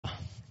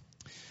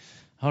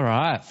All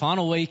right,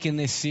 final week in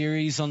this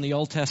series on the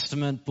Old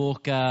Testament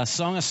book,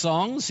 Song of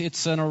Songs.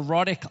 It's an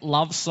erotic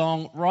love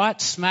song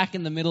right smack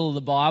in the middle of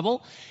the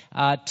Bible,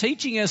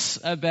 teaching us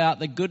about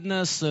the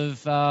goodness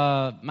of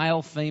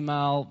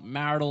male-female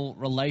marital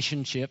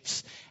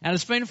relationships. And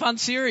it's been a fun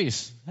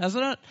series,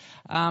 hasn't it?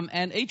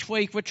 And each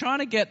week we're trying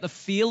to get the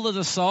feel of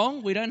the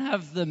song. We don't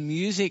have the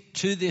music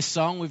to this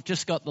song, we've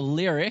just got the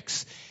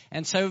lyrics.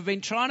 And so we've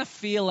been trying to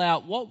feel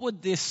out what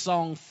would this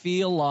song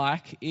feel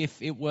like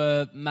if it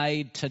were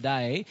made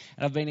today.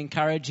 And I've been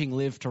encouraging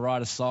Liv to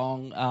write a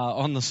song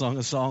on the Song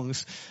of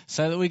Songs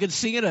so that we could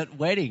sing it at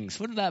weddings.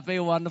 Wouldn't that be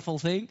a wonderful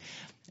thing?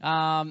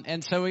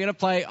 And so we're going to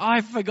play,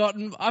 I've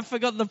forgotten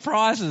the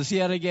prizes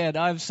yet again.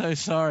 I'm so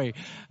sorry.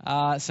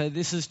 So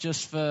this is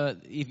just for,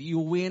 if you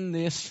win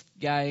this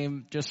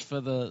game, just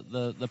for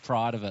the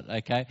pride of it,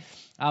 okay?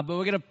 But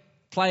we're going to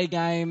play a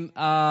game,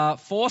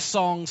 4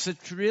 songs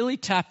that really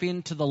tap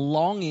into the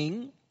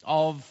longing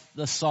of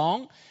the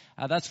song.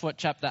 That's what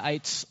chapter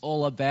 8's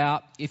all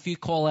about. If you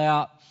call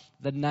out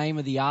the name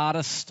of the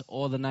artist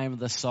or the name of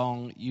the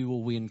song, you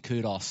will win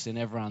kudos in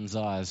everyone's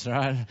eyes,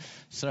 right?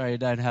 Sorry, you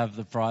don't have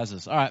the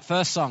prizes. All right,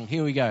 first song,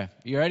 here we go.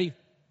 You ready?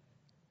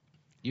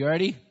 You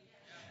ready?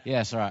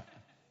 Yes, all right.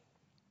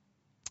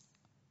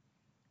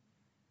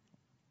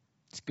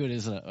 It's good,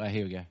 isn't it? All right,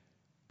 here we go.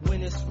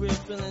 When it's real,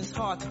 feeling's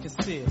hard to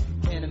conceal.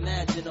 Can't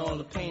imagine all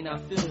the pain I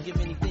feel. Give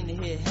anything to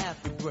hear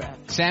half a breath.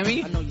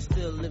 Sammy, I know you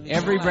still living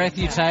Every Breath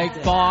You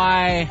Take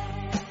by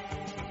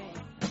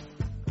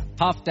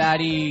Puff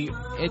Daddy.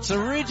 It's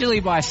originally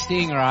by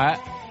Sting, right?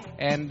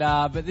 And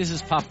but this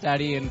is Puff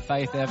Daddy and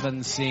Faith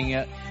Evans singing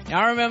it.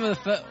 Now I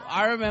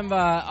remember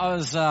I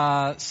was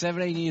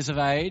 17 years of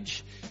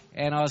age.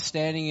 And I was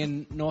standing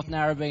in North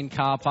Narrabeen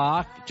car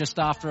park just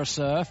after a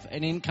surf,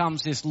 and in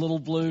comes this little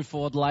blue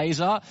Ford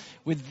Laser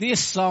with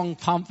this song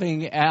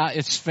pumping out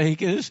its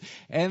speakers,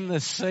 and the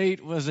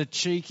seat was a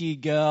cheeky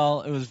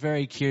girl. It was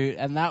very cute,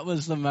 and that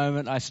was the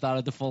moment I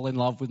started to fall in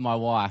love with my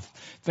wife.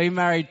 Been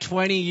married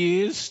 20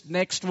 years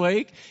next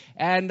week,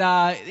 and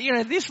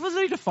this was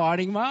a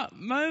defining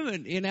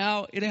moment in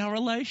our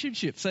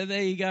relationship. So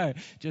there you go.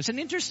 Just an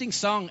interesting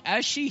song.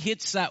 As she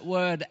hits that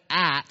word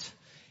 "at,"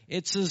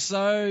 it's as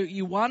though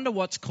you wonder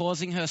what's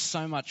causing her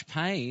so much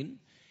pain.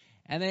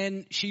 And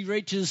then she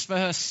reaches for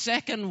her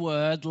second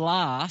word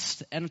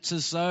last, and it's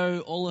as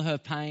though all of her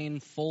pain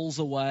falls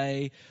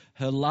away.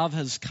 Her love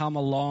has come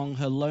along,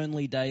 her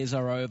lonely days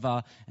are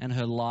over, and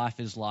her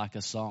life is like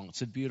a song.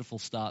 It's a beautiful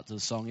start to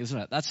the song, isn't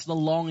it? That's the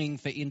longing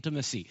for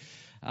intimacy.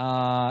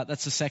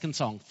 That's the second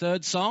song.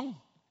 Third song.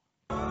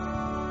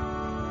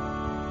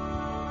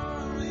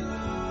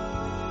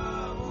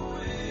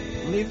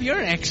 Liv, you're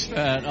an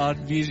expert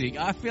on music.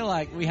 I feel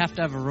like we have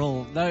to have a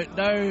rule. No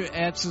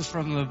answers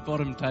from the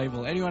bottom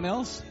table. Anyone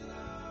else?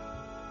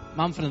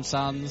 Mumford &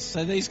 Sons.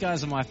 So these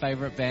guys are my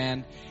favourite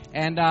band.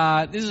 And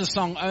this is a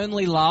song,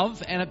 Only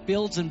Love, and it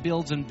builds and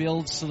builds and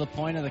builds to the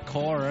point of the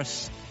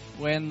chorus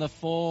when the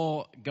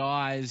 4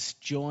 guys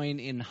join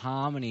in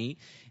harmony.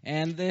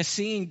 And they're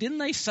singing, didn't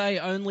they say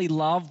only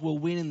love will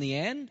win in the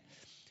end?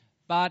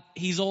 But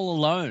he's all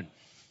alone.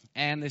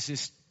 And there's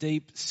this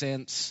deep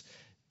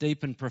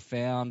and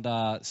profound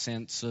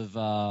sense of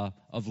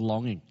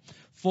longing.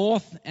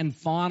 Fourth and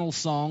final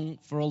song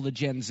for all the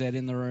Gen Z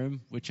in the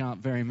room, which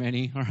aren't very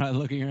many, all right,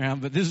 looking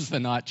around, but this is for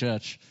Night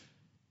Church.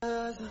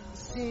 Well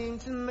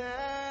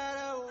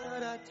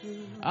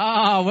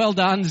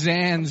done,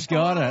 Zan's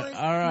got it.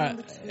 All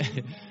right.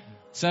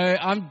 So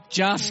I'm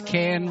just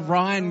Ken,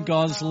 Ryan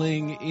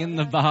Gosling in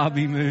the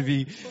Barbie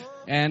movie.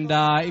 And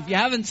if you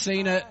haven't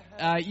seen it,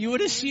 you would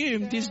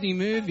assume Disney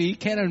movie,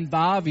 Ken and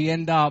Barbie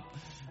end up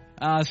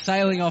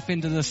sailing off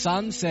into the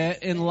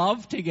sunset in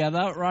love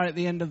together right at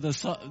the end of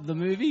the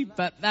movie,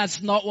 but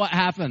that's not what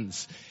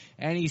happens.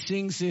 And he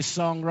sings this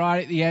song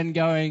right at the end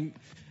going,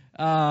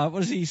 what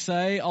does he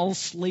say? I'll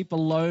sleep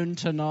alone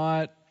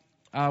tonight,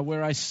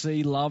 where I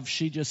see love,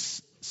 she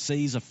just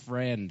sees a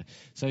friend.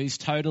 So he's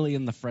totally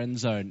in the friend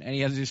zone, and he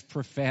has this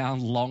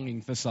profound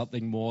longing for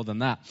something more than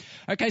that.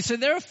 Okay, so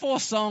there are 4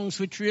 songs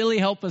which really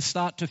help us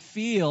start to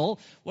feel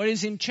what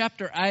is in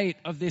chapter 8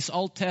 of this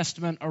Old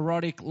Testament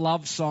erotic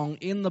love song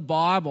in the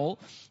Bible.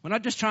 We're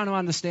not just trying to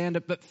understand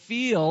it, but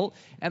feel,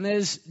 and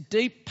there's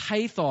deep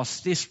pathos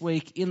this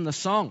week in the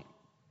song.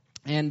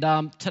 And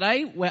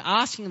today we're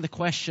asking the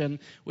question,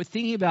 we're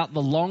thinking about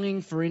the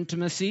longing for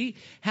intimacy.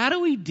 How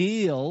do we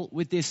deal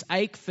with this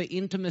ache for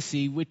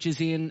intimacy which is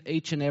in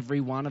each and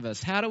every one of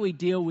us? How do we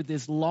deal with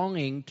this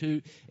longing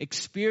to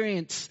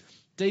experience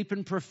deep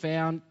and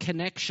profound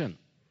connection?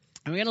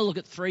 And we're going to look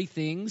at 3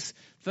 things.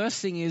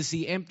 First thing is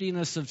the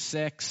emptiness of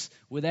sex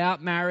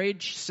without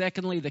marriage.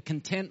 Secondly, the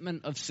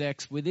contentment of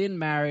sex within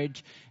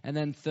marriage. And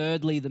then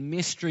thirdly, the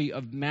mystery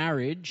of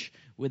marriage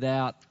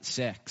without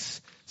sex.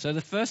 So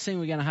the first thing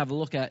we're going to have a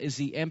look at is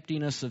the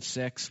emptiness of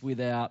sex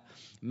without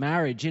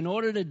marriage. In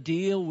order to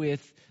deal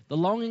with the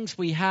longings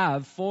we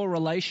have for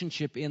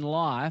relationship in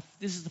life,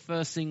 this is the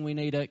first thing we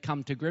need to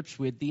come to grips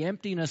with, the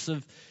emptiness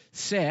of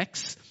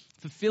sex,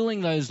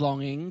 fulfilling those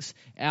longings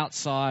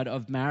outside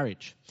of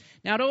marriage.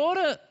 Now, in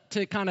order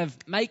to kind of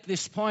make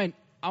this point,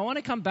 I want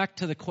to come back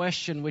to the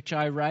question which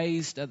I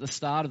raised at the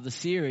start of the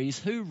series: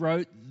 who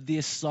wrote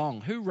this song?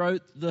 Who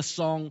wrote the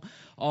Song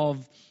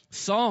of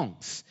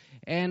Songs?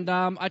 And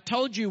I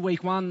told you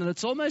week one that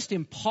it's almost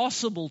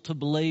impossible to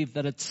believe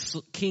that it's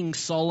King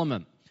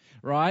Solomon,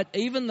 right?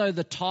 Even though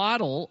the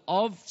title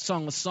of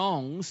Song of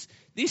Songs,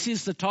 this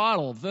is the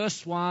title,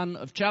 verse 1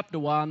 of chapter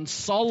 1,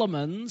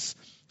 Solomon's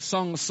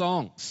Song of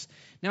Songs.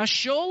 Now,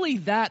 surely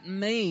that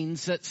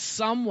means that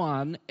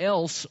someone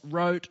else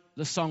wrote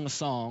the Song of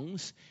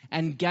Songs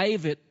and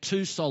gave it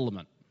to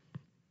Solomon.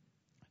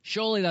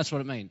 Surely that's what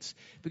it means.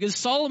 Because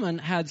Solomon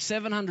had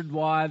 700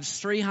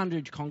 wives,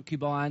 300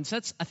 concubines.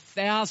 That's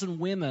 1,000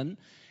 women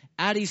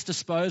at his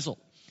disposal.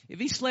 If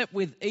he slept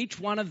with each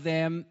one of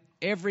them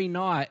every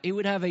night, he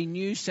would have a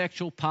new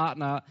sexual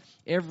partner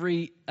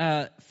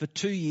for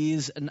 2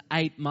 years and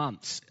 8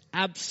 months.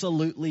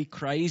 Absolutely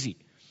crazy.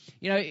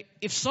 You know,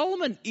 if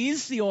Solomon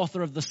is the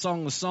author of the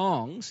Song of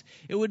Songs,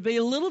 it would be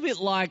a little bit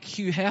like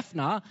Hugh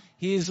Hefner.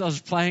 I was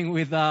playing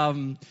with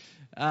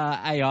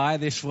AI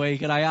this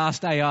week, and I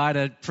asked AI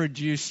to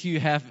produce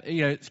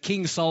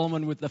King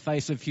Solomon with the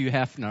face of Hugh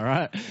Hefner,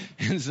 right?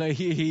 And so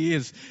here he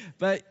is.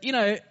 But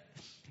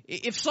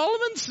if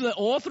Solomon's the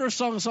author of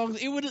Song of Songs,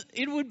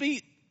 it would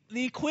be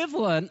the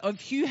equivalent of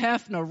Hugh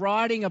Hefner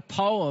writing a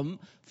poem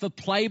for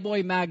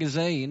Playboy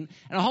magazine,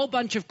 and a whole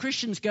bunch of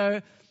Christians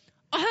go,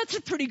 "Oh, that's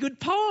a pretty good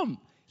poem.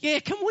 Yeah,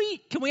 can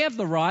we have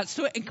the rights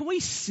to it, and can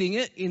we sing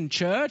it in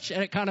church?"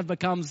 And it kind of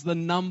becomes the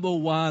number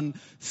one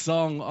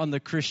song on the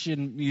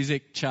Christian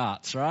music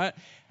charts, right?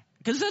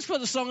 Because that's what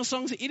the Song of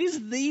Songs, it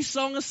is the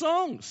Song of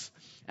Songs.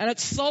 And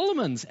it's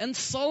Solomon's. And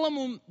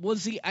Solomon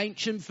was the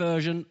ancient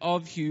version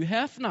of Hugh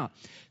Hefner.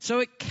 So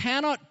it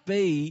cannot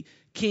be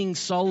King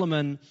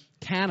Solomon,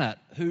 can it?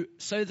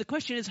 So the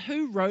question is,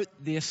 who wrote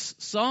this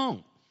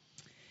song?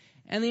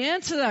 And the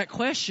answer to that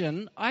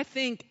question, I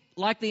think,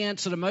 like the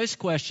answer to most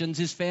questions,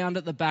 is found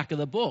at the back of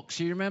the book.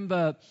 So you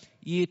remember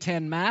Year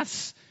 10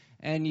 maths,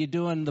 and you're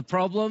doing the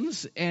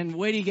problems, and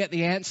where do you get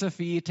the answer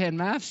for Year 10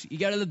 maths? You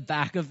go to the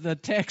back of the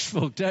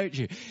textbook, don't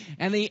you?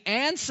 And the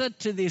answer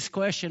to this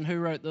question, who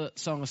wrote the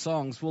Song of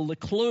Songs, well, the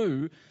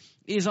clue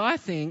is, I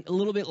think, a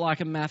little bit like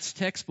a maths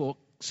textbook.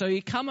 So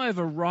you come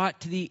over right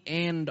to the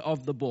end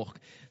of the book,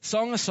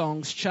 Song of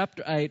Songs,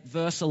 chapter 8,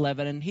 verse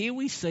 11, and here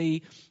we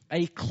see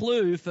a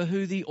clue for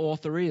who the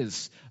author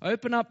is.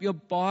 Open up your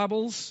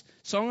Bibles,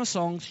 Song of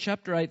Songs,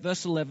 chapter 8,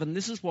 verse 11.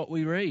 This is what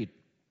we read.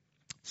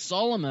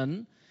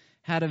 Solomon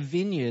had a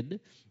vineyard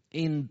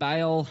in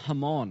Baal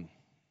Hamon.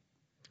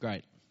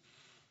 Great.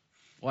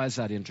 Why is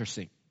that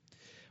interesting?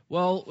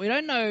 Well, we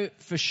don't know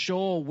for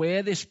sure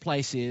where this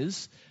place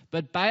is,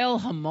 but Baal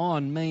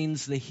Hamon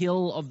means the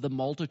hill of the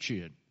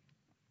multitude.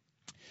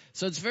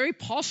 So it's very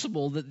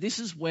possible that this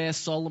is where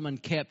Solomon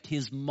kept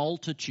his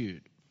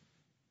multitude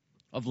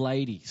of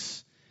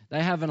ladies.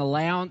 They have an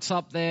allowance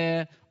up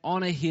there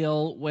on a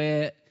hill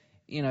where,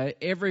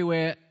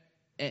 everywhere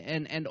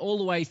and all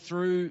the way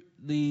through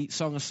the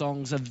Song of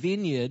Songs, a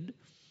vineyard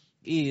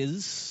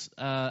is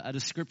a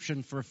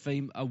description for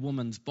a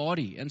woman's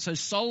body. And so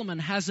Solomon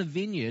has a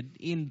vineyard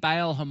in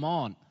Baal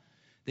Hamon,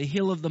 the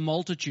hill of the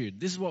multitude.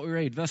 This is what we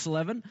read, verse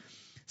 11.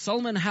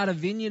 Solomon had a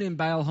vineyard in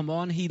Baal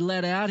Hamon. He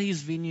let out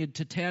his vineyard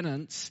to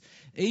tenants.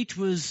 Each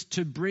was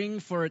to bring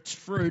for its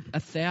fruit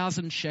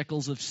 1,000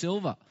 shekels of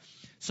silver.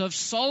 So if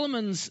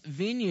Solomon's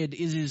vineyard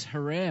is his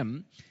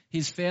harem,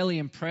 his fairly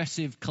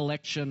impressive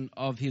collection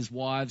of his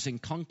wives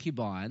and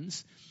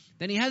concubines,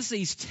 then he has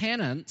these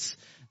tenants.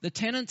 The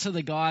tenants are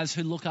the guys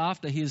who look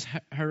after his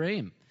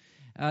harem.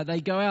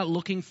 They go out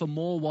looking for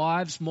more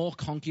wives, more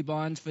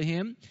concubines for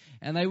him,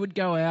 and they would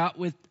go out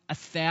with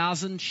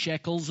 1,000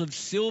 shekels of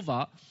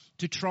silver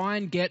to try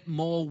and get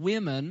more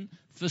women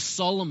for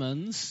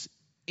Solomon's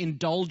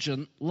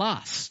indulgent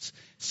lust.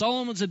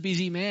 Solomon's a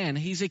busy man.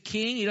 He's a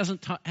king. He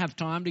doesn't have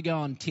time to go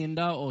on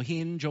Tinder or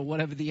Hinge or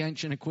whatever the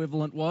ancient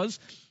equivalent was.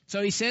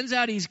 So he sends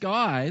out his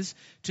guys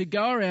to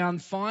go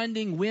around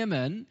finding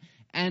women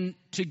and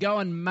to go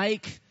and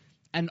make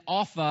an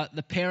offer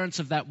the parents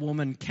of that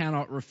woman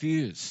cannot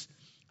refuse.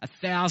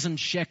 1,000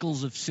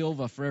 shekels of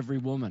silver for every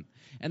woman.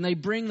 And they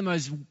bring the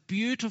most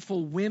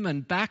beautiful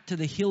women back to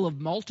the hill of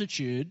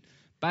multitude,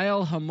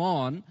 Baal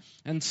Hamon,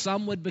 and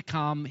some would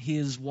become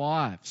his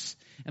wives.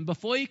 And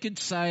before you could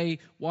say,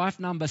 wife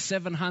number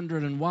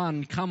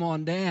 701, come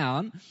on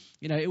down,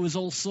 it was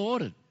all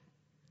sorted.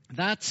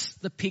 That's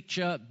the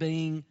picture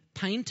being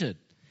painted.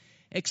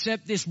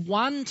 Except this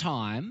one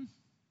time,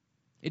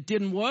 it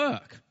didn't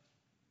work.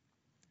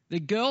 The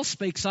girl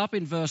speaks up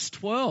in verse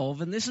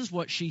 12, and this is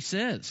what she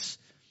says.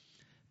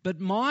 But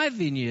my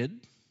vineyard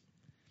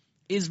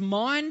is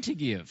mine to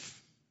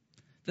give.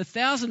 The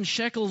 1,000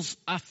 shekels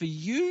are for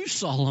you,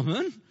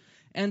 Solomon,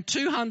 and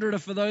 200 are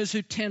for those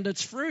who tend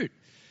its fruit.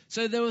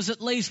 So there was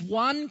at least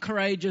one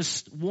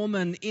courageous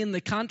woman in the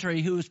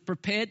country who was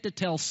prepared to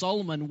tell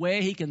Solomon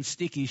where he can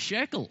stick his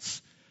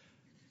shekels.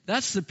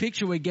 That's the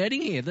picture we're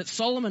getting here, that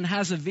Solomon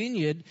has a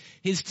vineyard,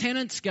 his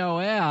tenants go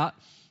out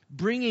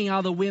bringing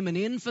other women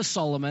in for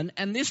Solomon,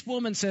 and this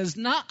woman says,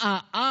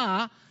 my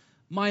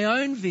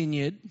own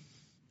vineyard,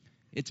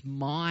 It's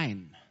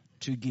mine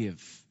to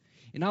give.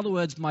 In other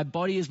words, my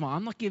body is mine.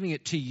 I'm not giving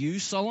it to you,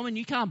 Solomon.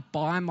 You can't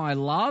buy my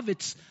love.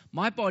 It's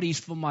my body's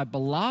for my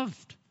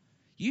beloved.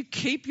 You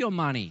keep your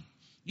money.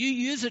 You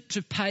use it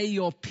to pay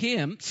your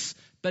pimps,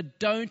 but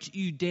don't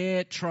you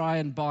dare try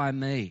and buy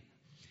me.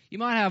 You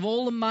might have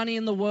all the money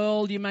in the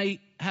world. You may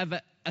have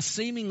a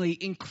seemingly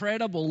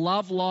incredible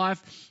love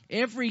life.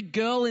 Every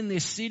girl in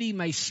this city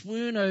may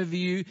swoon over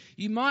you.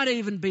 You might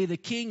even be the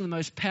king, the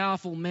most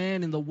powerful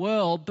man in the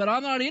world, but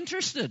I'm not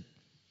interested.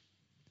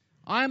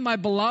 I am my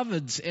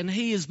beloved's, and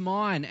he is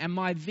mine, and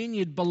my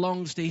vineyard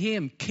belongs to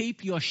him.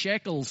 Keep your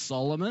shekels,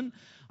 Solomon.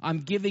 I'm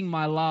giving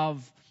my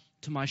love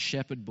to my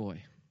shepherd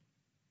boy.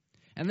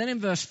 And then in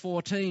verse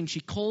 14,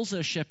 she calls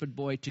her shepherd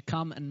boy to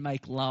come and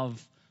make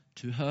love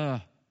to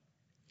her.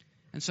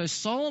 And so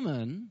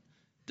Solomon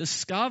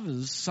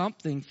discovers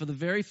something for the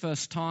very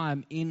first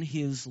time in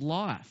his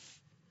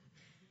life.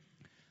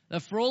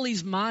 That for all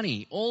his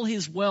money, all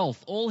his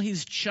wealth, all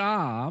his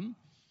charm,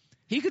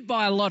 he could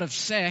buy a lot of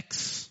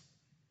sex,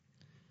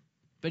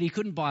 but he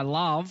couldn't buy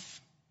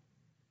love.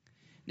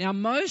 Now,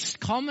 most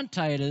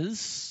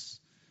commentators,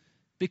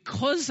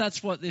 because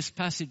that's what this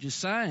passage is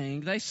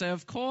saying, they say,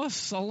 of course,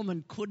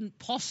 Solomon couldn't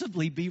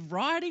possibly be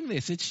writing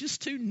this. It's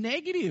just too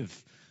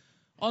negative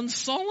on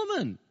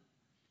Solomon.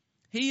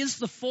 He is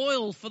the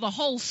foil for the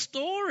whole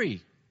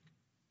story.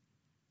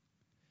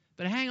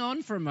 But hang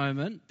on for a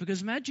moment,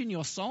 because imagine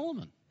you're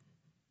Solomon.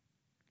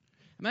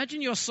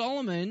 Imagine you're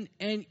Solomon,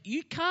 and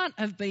you can't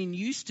have been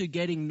used to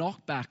getting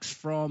knockbacks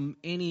from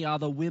any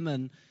other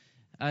women.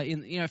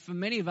 For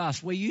many of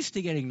us, we're used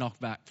to getting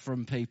knockback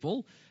from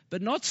people,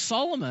 but not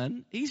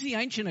Solomon. He's the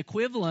ancient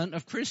equivalent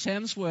of Chris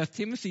Hemsworth,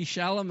 Timothy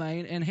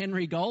Chalamet, and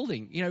Henry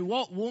Golding.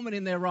 What woman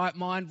in their right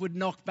mind would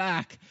knock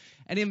back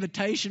an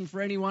invitation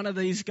for any one of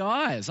these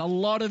guys? A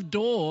lot of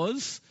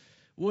doors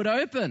would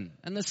open.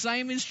 And the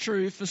same is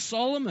true for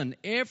Solomon.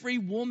 Every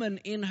woman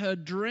in her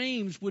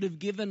dreams would have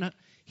given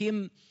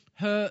him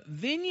her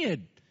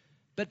vineyard,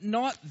 but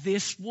not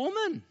this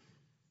woman.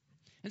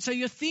 And so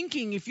you're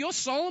thinking, if you're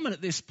Solomon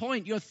at this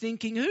point, you're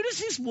thinking, who does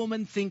this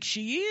woman think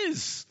she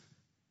is?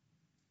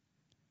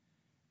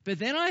 But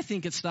then I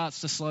think it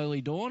starts to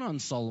slowly dawn on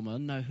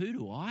Solomon, no, who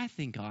do I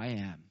think I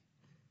am?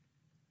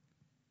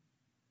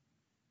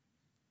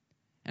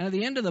 And at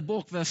the end of the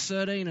book, verse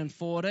 13 and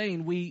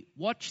 14, we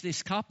watch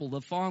this couple,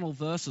 the final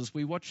verses,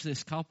 we watch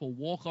this couple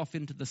walk off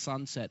into the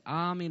sunset,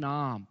 arm in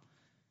arm.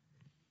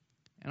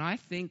 And I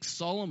think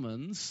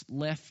Solomon's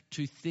left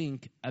to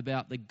think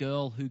about the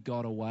girl who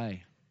got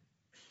away,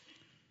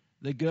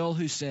 the girl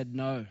who said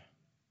no.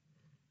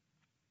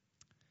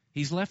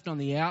 He's left on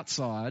the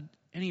outside,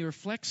 and he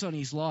reflects on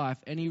his life,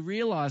 and he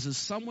realizes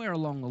somewhere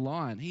along the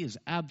line he has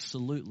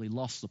absolutely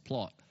lost the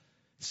plot.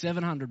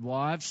 700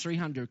 wives,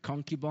 300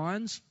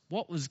 concubines.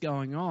 What was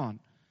going on?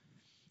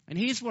 And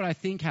here's what I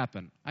think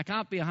happened. I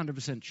can't be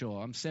 100%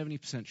 sure. I'm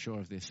 70% sure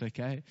of this,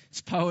 okay?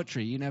 It's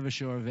poetry. You're never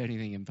sure of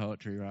anything in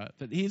poetry, right?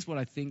 But here's what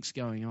I think's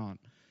going on.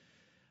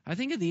 I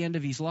think at the end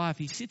of his life,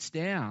 he sits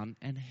down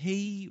and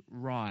he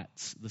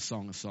writes the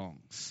Song of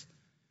Songs.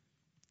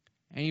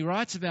 And he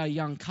writes about a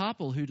young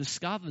couple who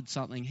discovered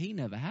something he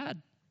never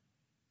had,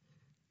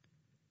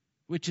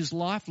 which is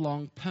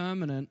lifelong,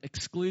 permanent,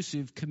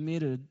 exclusive,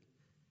 committed,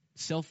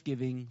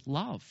 self-giving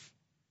love.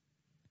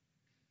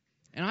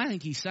 And I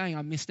think he's saying,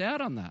 I missed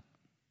out on that.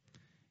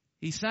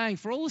 He's saying,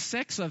 for all the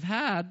sex I've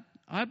had,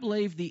 I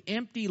believe the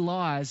empty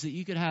lies that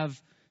you could have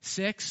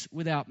sex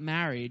without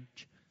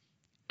marriage,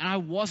 and I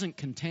wasn't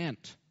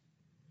content.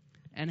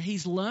 And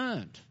he's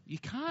learned you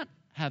can't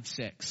have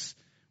sex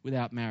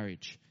without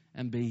marriage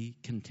and be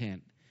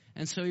content.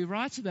 And so he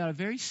writes about a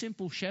very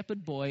simple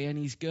shepherd boy and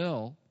his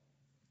girl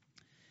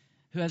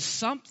who has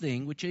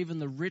something which even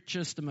the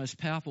richest and most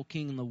powerful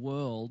king in the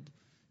world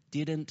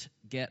didn't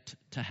get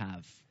to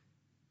have.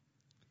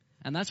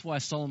 And that's why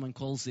Solomon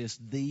calls this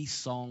the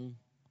Song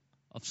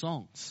of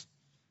Songs.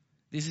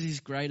 This is his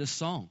greatest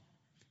song.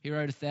 He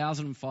wrote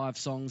 1,005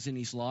 songs in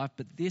his life,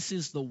 but this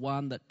is the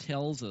one that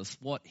tells us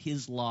what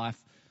his life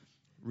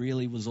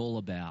really was all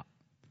about.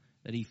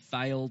 That he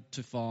failed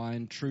to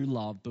find true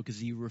love because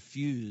he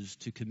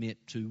refused to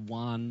commit to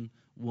one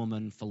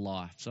woman for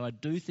life. So I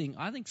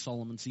think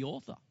Solomon's the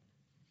author.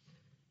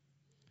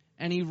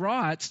 And he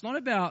writes not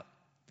about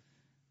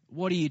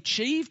what he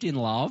achieved in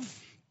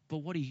love, but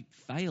what he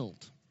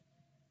failed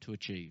to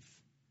achieve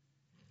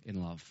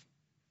in love.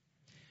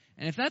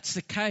 And if that's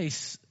the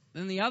case,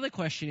 then the other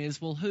question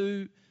is, well,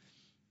 who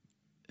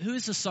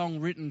is the song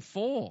written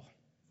for?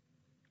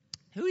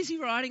 Who is he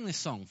writing this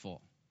song for?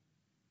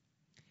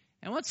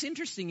 And what's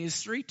interesting is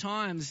 3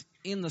 times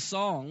in the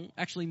song,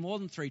 actually more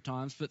than 3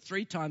 times, but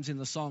 3 times in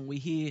the song we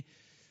hear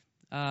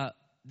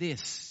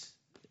this.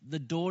 The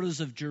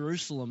daughters of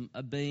Jerusalem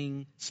are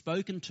being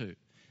spoken to.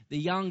 The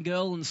young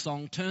girl in the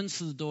song turns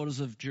to the daughters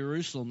of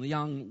Jerusalem, the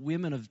young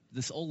women of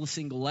all the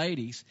single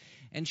ladies,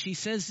 and she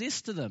says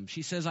this to them.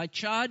 She says, I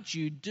charge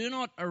you, do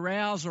not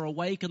arouse or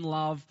awaken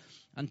love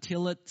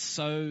until it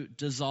so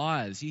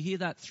desires. You hear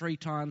that 3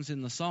 times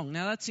in the song.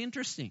 Now that's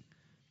interesting.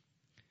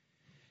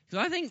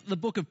 Because I think the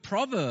book of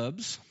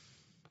Proverbs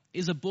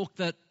is a book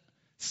that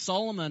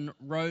Solomon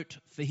wrote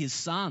for his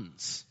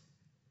sons.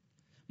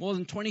 More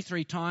than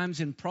 23 times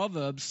in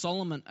Proverbs,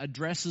 Solomon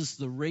addresses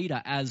the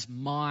reader as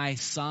my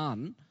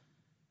son,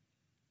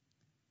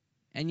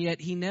 and yet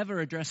he never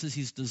addresses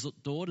his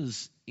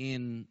daughters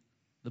in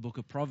the book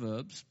of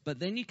Proverbs. But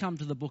then you come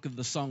to the book of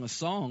the Song of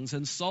Songs,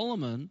 and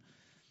Solomon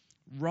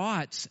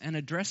writes and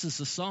addresses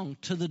the song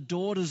to the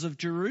daughters of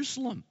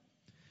Jerusalem.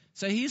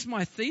 So here's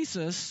my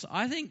thesis.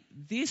 I think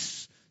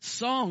this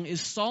song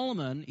is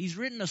Solomon. He's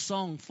written a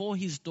song for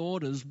his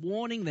daughters,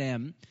 warning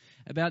them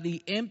about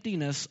the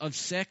emptiness of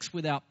sex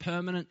without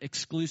permanent,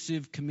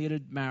 exclusive,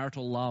 committed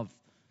marital love.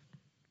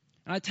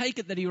 And I take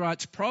it that he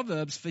writes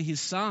Proverbs for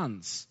his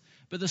sons,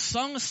 but the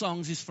Song of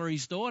Songs is for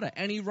his daughter,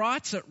 and he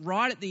writes it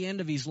right at the end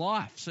of his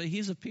life. So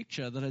here's a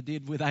picture that I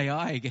did with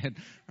AI again.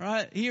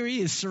 Right here he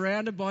is,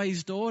 surrounded by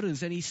his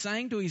daughters, and he's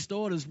saying to his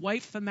daughters,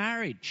 wait for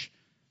marriage.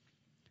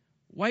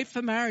 Wait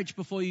for marriage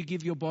before you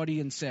give your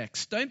body in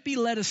sex. Don't be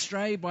led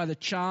astray by the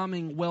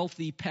charming,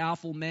 wealthy,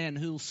 powerful men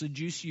who will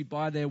seduce you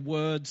by their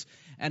words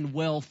and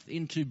wealth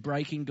into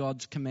breaking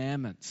God's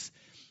commandments.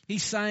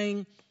 He's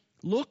saying,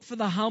 look for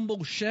the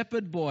humble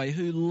shepherd boy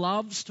who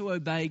loves to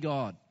obey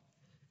God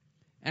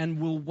and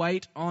will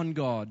wait on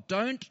God.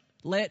 Don't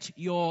let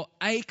your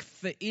ache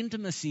for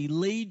intimacy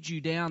lead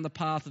you down the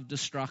path of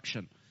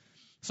destruction.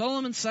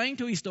 Solomon's saying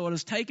to his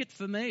daughters, take it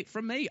from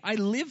me. I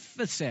live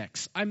for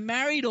sex. I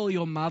married all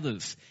your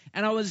mothers,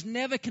 and I was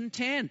never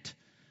content.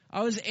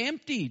 I was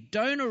empty.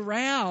 Don't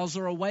arouse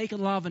or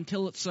awaken love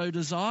until it so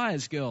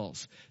desires,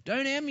 girls.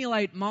 Don't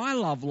emulate my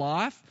love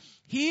life.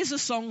 Here's a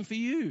song for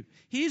you.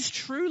 Here's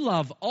true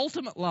love,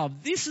 ultimate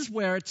love. This is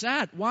where it's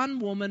at. One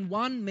woman,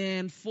 one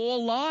man for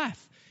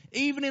life,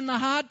 even in the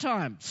hard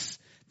times.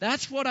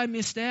 That's what I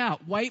missed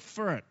out. Wait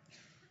for it.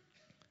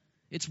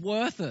 It's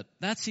worth it.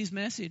 That's his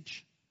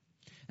message.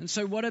 And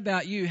so what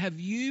about you? Have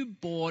you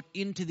bought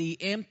into the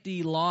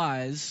empty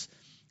lies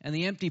and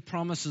the empty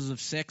promises of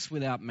sex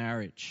without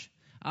marriage?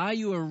 Are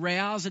you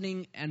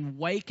arousing and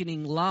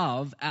awakening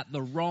love at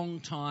the wrong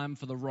time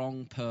for the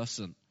wrong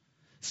person?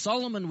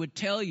 Solomon would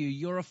tell you,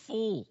 you're a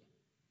fool.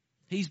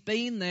 He's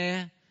been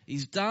there,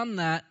 he's done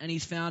that, and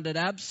he's found it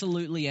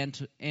absolutely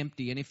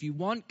empty. And if you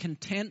want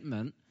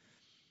contentment,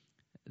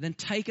 then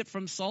take it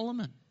from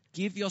Solomon.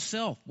 Give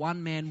yourself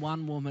one man,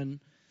 one woman,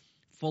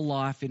 for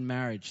life in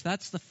marriage.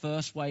 That's the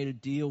first way to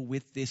deal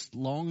with this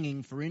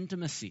longing for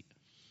intimacy.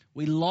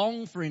 We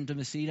long for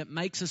intimacy, and it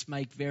makes us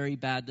make very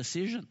bad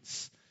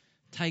decisions.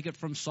 Take it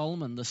from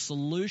Solomon. The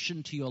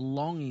solution to your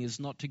longing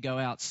is not to go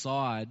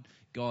outside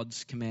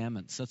God's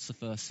commandments. That's the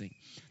first thing.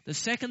 The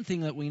second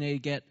thing that we need to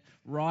get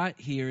right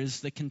here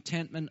is the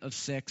contentment of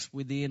sex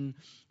within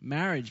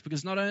marriage,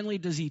 because not only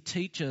does he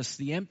teach us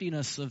the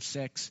emptiness of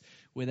sex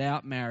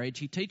without marriage,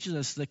 he teaches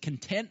us the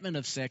contentment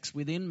of sex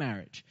within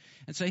marriage.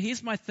 And so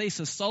here's my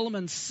thesis.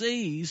 Solomon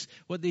sees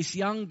what this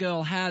young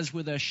girl has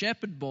with her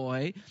shepherd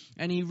boy,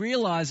 and he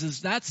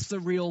realizes that's the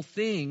real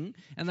thing,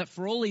 and that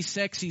for all his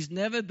sex he's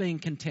never been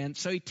content.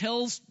 So he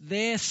tells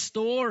their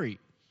story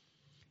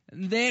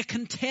and their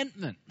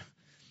contentment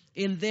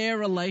in their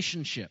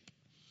relationship,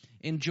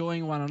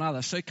 enjoying one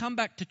another. So come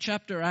back to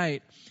chapter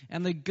 8,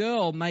 and the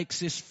girl makes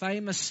this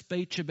famous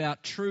speech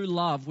about true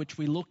love, which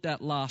we looked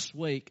at last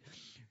week.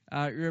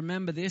 You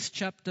remember this?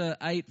 Chapter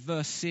 8,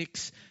 verse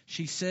 6,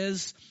 she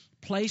says,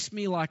 place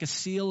me like a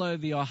seal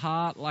over your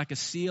heart, like a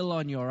seal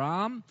on your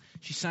arm.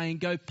 She's saying,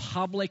 go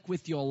public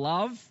with your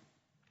love.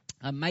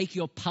 Make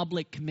your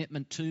public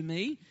commitment to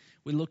me.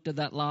 We looked at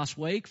that last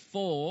week.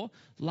 4,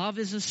 love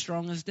is as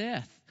strong as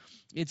death.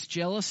 Its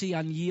jealousy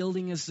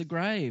unyielding as the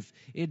grave.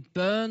 It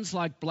burns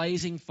like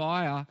blazing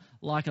fire,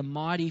 like a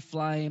mighty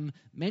flame.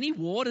 Many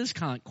waters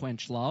can't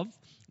quench love.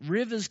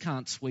 Rivers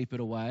can't sweep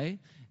it away.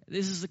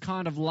 This is the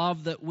kind of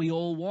love that we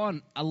all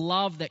want, a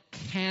love that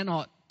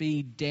cannot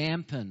be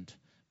dampened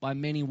by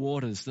many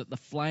waters, that the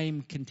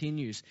flame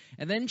continues.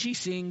 And then she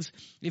sings,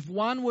 if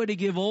one were to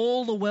give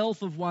all the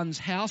wealth of one's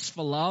house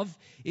for love,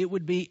 it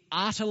would be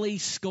utterly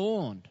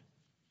scorned.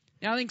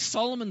 Now, I think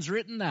Solomon's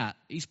written that.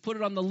 He's put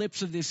it on the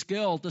lips of this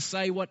girl to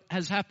say what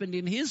has happened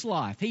in his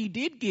life. He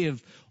did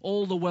give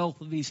all the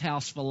wealth of his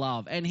house for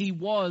love, and he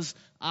was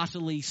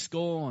utterly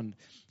scorned.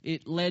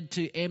 It led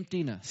to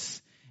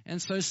emptiness. And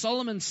so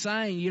Solomon's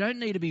saying you don't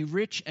need to be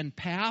rich and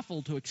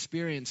powerful to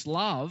experience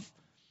love.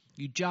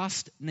 You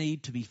just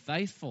need to be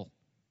faithful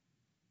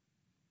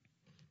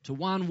to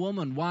one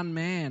woman, one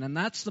man. And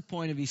that's the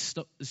point of his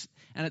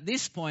and at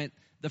this point,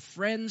 the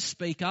friends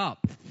speak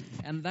up,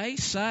 and they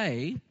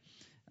say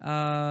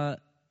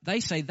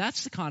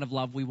that's the kind of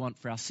love we want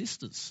for our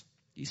sisters.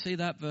 Do you see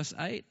that? Verse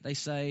 8, they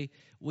say,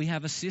 we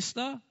have a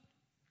sister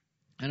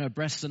and her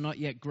breasts are not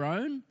yet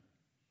grown.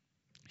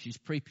 She's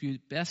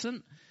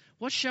prepubescent.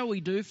 What shall we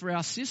do for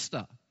our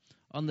sister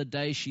on the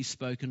day she's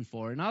spoken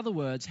for? In other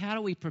words, how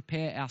do we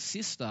prepare our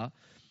sister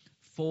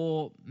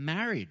for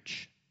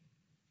marriage?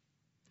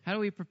 How do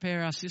we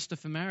prepare our sister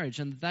for marriage?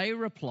 And they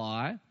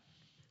reply,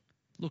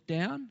 look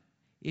down,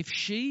 if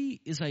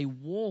she is a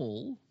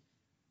wall,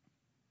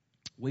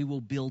 we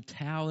will build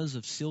towers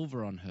of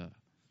silver on her.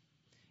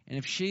 And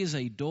if she is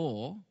a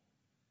door,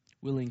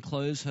 will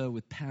enclose her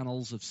with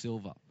panels of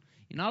silver.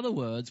 In other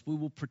words, we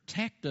will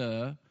protect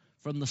her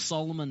from the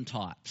Solomon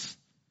types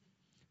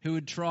who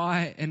would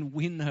try and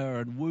win her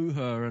and woo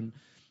her,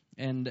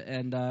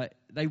 and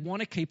they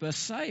want to keep her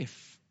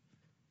safe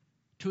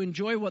to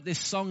enjoy what this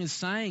song is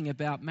saying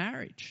about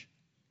marriage.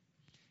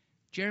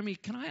 Jeremy,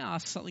 can I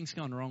ask, something's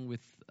gone wrong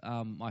with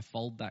my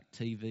fold-back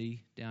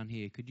TV down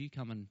here. Could you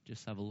come and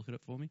just have a look at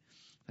it for me?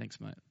 Thanks,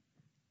 mate.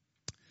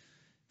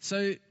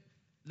 So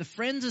the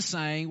friends are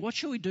saying, what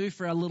shall we do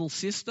for our little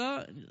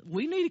sister?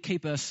 We need to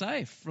keep her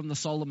safe from the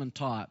Solomon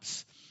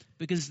types,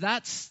 because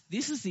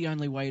this is the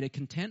only way to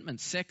contentment.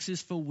 Sex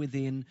is for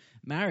within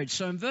marriage.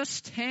 So in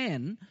verse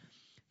 10,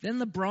 then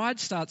the bride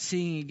starts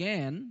singing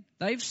again.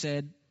 They've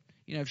said,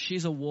 if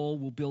she's a wall,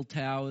 we'll build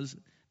towers.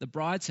 The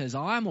bride says,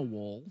 I'm a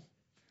wall,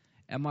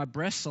 and my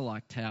breasts are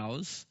like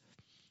towers.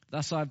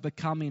 Thus I've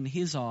become in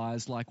his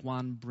eyes like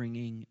one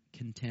bringing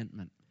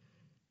contentment.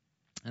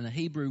 And the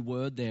Hebrew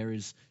word there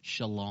is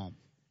shalom.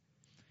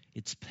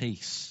 It's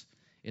peace.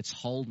 It's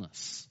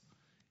wholeness.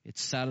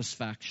 It's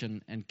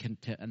satisfaction and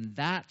content. And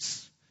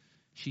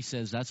she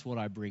says, that's what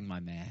I bring my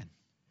man.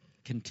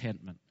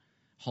 Contentment,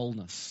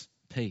 wholeness,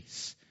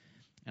 peace.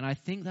 And I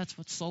think that's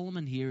what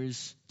Solomon here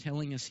is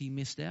telling us he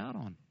missed out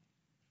on.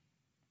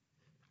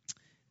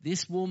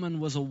 This woman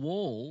was a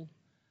wall,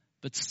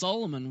 but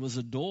Solomon was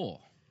a door.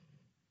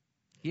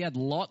 He had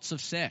lots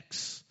of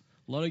sex,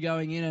 a lot of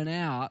going in and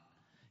out.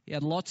 He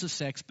had lots of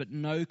sex, but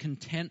no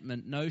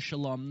contentment, no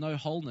shalom, no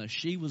wholeness.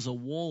 She was a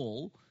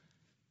wall,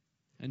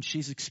 and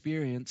she's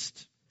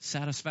experienced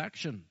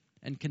satisfaction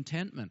and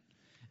contentment.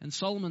 And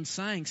Solomon's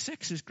saying,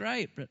 sex is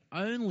great, but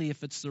only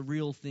if it's the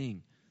real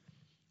thing.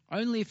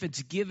 Only if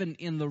it's given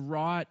in the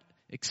right,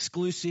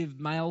 exclusive,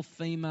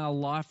 male-female,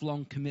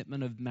 lifelong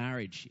commitment of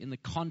marriage, in the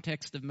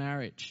context of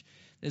marriage.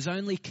 There's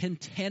only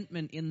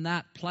contentment in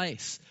that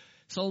place.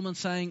 Solomon's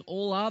saying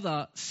all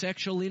other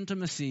sexual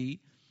intimacy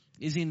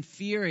is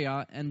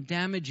inferior and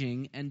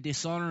damaging and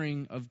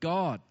dishonoring of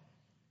God.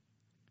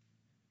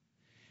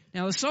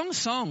 Now, the Song of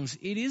Songs,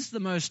 it is the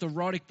most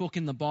erotic book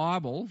in the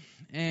Bible,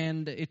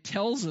 and it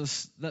tells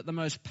us that the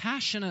most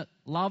passionate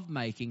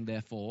lovemaking,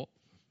 therefore,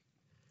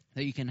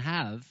 that you can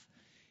have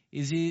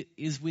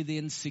is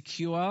within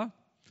secure,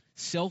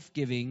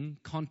 self-giving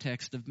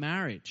context of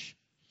marriage.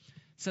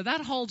 So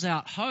that holds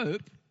out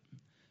hope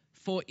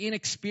for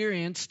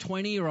inexperienced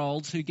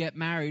 20-year-olds who get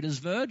married as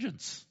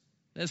virgins.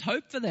 There's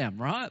hope for them,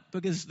 right?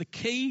 Because the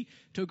key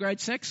to a great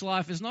sex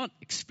life is not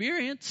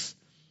experience,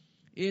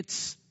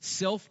 it's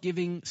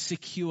self-giving,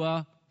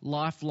 secure,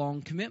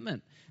 lifelong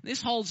commitment.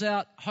 This holds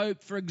out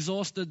hope for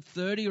exhausted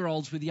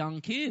 30-year-olds with young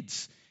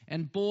kids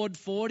and bored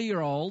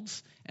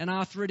 40-year-olds and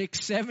arthritic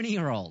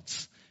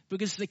 70-year-olds.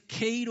 Because the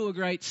key to a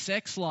great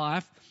sex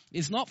life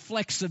is not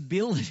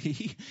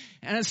flexibility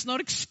and it's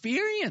not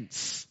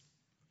experience.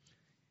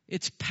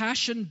 It's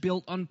passion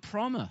built on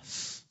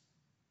promise.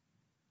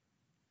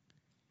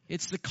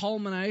 It's the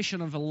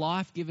culmination of a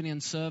life given in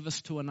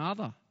service to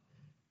another.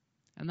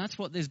 And that's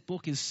what this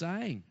book is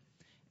saying.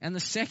 And the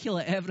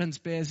secular evidence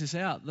bears this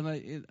out.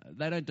 They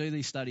don't do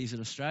these studies in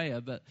Australia,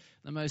 but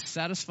the most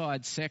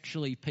satisfied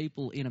sexually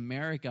people in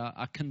America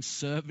are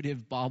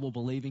conservative,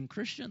 Bible-believing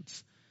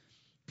Christians.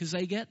 Because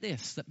they get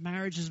this, that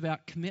marriage is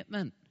about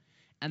commitment.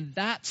 And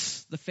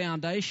that's the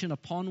foundation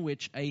upon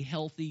which a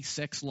healthy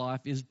sex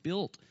life is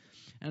built.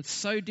 And it's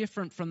so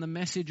different from the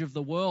message of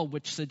the world,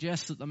 which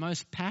suggests that the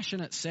most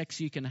passionate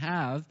sex you can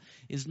have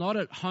is not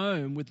at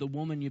home with the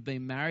woman you've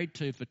been married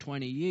to for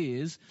 20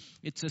 years.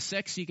 It's a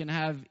sex you can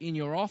have in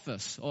your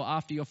office or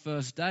after your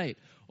first date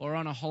or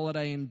on a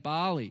holiday in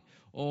Bali,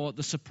 or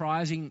the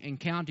surprising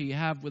encounter you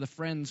have with a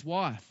friend's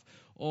wife,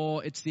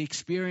 or it's the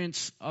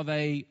experience of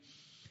a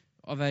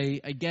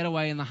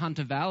getaway in the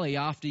Hunter Valley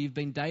after you've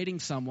been dating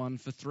someone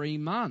for 3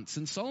 months.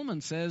 And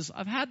Solomon says,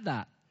 I've had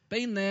that.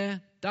 Been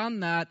there,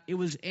 done that. It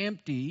was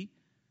empty.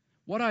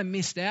 What I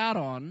missed out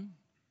on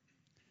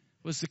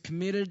was the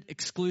committed,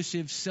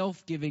 exclusive,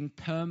 self-giving,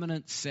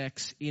 permanent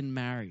sex in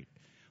marriage.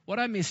 What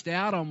I missed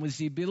out on was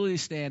the ability to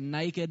stand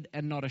naked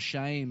and not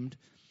ashamed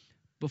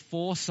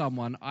before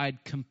someone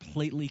I'd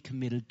completely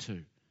committed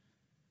to,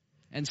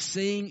 and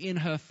seeing in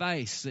her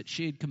face that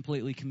she had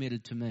completely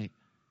committed to me,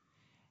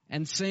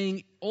 and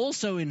seeing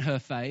also in her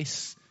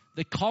face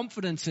the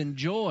confidence and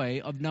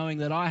joy of knowing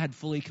that I had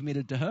fully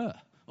committed to her.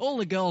 All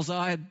the girls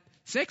I had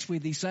sex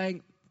with, he's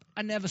saying,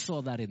 I never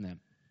saw that in them.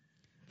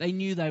 They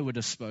knew they were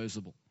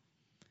disposable.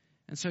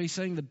 And so he's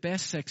saying the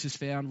best sex is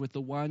found with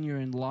the one you're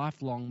in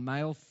lifelong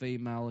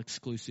male-female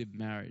exclusive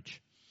marriage.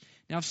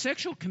 Now, if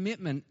sexual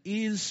commitment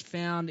is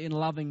found in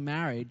loving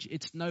marriage,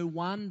 it's no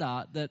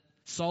wonder that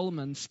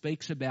Solomon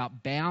speaks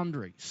about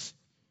boundaries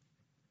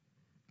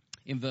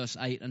in verse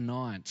 8 and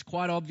 9. It's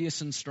quite obvious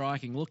and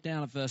striking. Look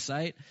down at verse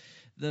 8.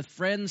 The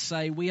friends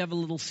say, we have a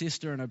little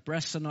sister and her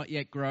breasts are not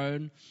yet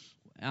grown.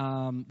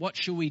 What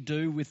shall we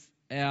do with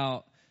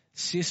our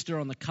sister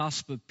on the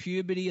cusp of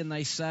puberty? And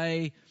they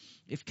say,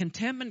 if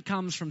contentment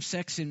comes from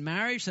sex in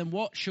marriage, then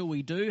what shall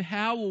we do?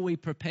 How will we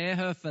prepare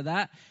her for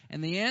that?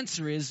 And the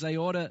answer is they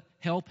ought to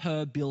help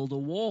her build a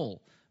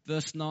wall.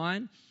 Verse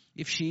 9,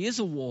 If she is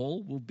a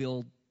wall, we'll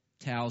build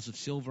towers of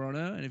silver on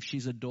her, and if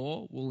she's a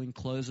door, we'll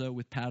enclose her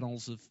with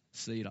panels of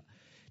cedar.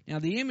 Now,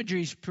 the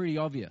imagery is pretty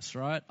obvious,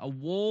 right? A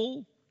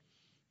wall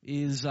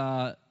is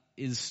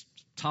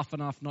tough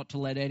enough not to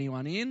let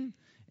anyone in,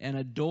 and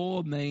a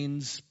door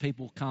means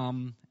people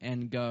come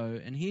and go.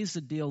 And here's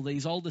the deal.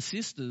 These older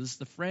sisters,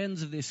 the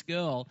friends of this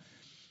girl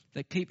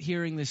that keep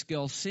hearing this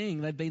girl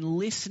sing, they've been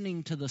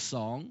listening to the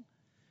song,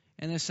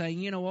 and they're saying,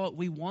 you know what,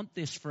 we want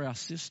this for our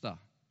sister.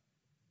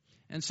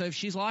 And so if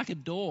she's like a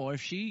door,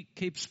 if she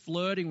keeps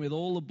flirting with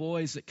all the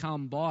boys that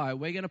come by,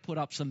 we're going to put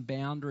up some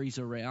boundaries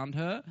around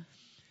her.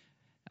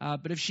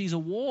 But if she's a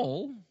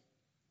wall,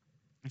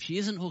 if she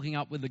isn't hooking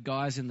up with the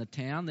guys in the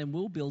town, then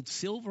we'll build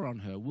silver on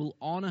her. We'll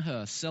honor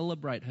her,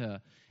 celebrate her,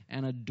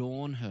 and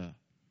adorn her.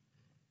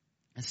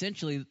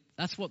 Essentially,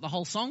 that's what the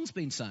whole song's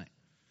been saying.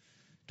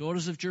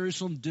 Daughters of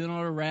Jerusalem, do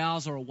not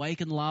arouse or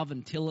awaken love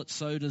until it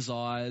so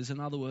desires. In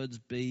other words,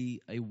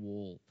 be a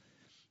wall.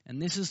 And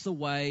this is the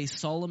way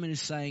Solomon is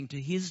saying to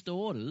his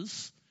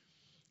daughters,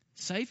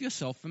 save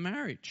yourself for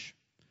marriage.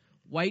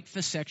 Wait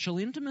for sexual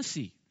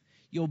intimacy.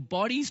 Your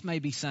bodies may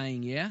be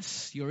saying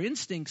yes. Your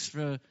instincts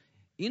for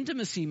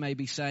intimacy may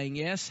be saying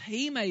yes.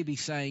 He may be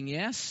saying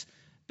yes.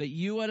 But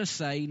you are to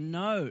say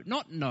no.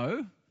 Not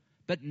no,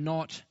 but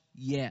not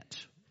yet.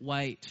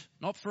 Wait.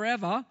 Not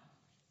forever,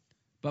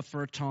 but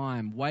for a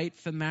time. Wait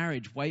for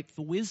marriage. Wait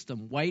for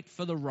wisdom. Wait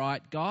for the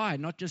right guy,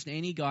 not just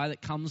any guy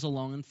that comes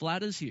along and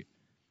flatters you.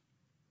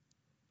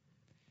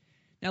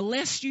 Now,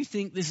 lest you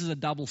think this is a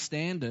double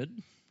standard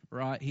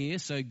right here,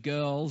 so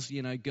girls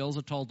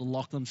are told to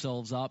lock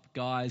themselves up,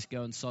 guys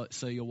go and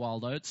sow your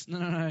wild oats.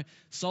 No.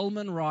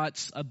 Solomon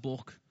writes a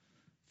book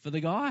for the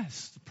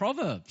guys, the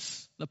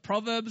Proverbs. The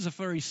Proverbs are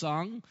for his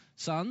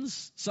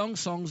sons,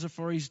 songs are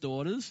for his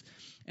daughters.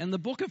 And the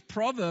book of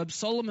Proverbs,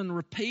 Solomon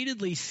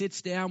repeatedly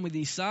sits down with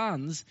his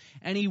sons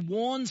and he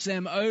warns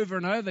them over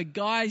and over,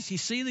 guys, you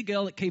see the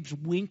girl that keeps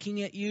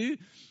winking at you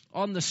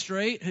on the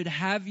street, who'd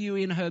have you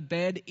in her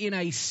bed in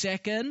a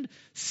second,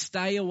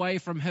 stay away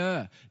from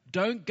her.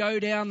 Don't go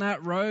down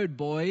that road,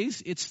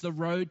 boys. It's the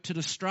road to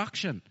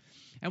destruction.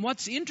 And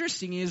what's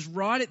interesting is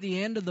right at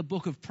the end of the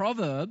book of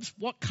Proverbs,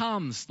 what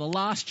comes? The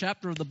last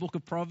chapter of the book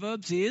of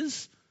Proverbs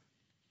is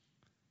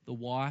the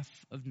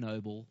wife of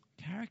noble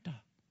character.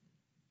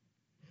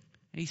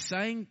 And he's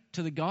saying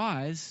to the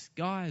guys,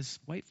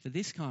 wait for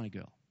this kind of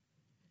girl.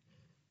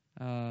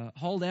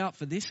 Hold out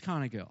for this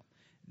kind of girl.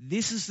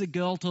 This is the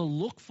girl to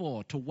look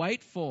for, to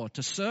wait for,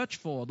 to search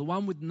for, the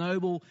one with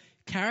noble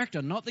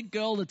character, not the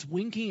girl that's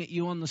winking at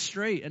you on the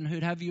street and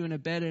who'd have you in a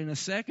bed in a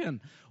second.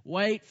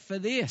 Wait for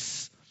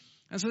this.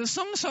 And so the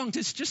Song of Songs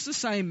is just the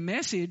same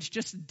message,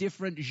 just a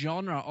different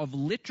genre of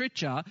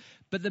literature,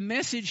 but the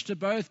message to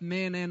both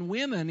men and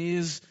women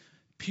is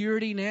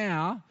purity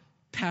now,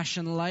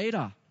 passion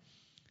later.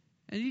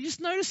 And you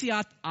just notice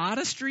the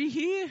artistry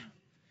here?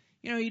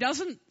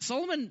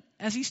 Solomon,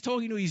 as he's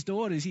talking to his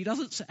daughters, he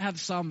doesn't have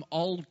some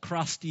old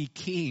crusty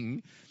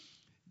king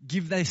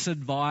give this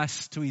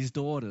advice to his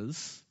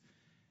daughters.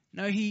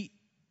 No, he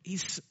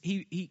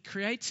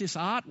creates this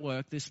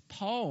artwork, this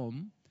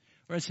poem,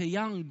 where it's a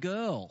young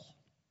girl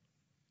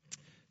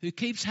who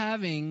keeps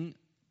having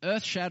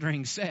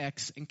earth-shattering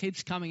sex and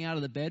keeps coming out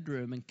of the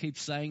bedroom and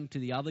keeps saying to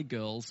the other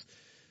girls,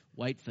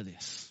 wait for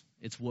this.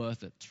 It's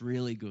worth it. It's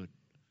really good.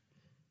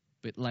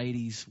 But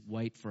ladies,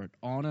 wait for it.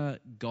 Honor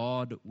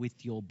God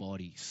with your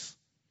bodies.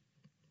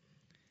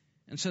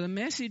 And so the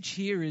message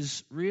here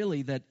is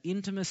really that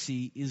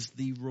intimacy is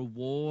the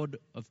reward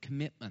of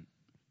commitment.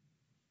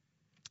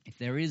 If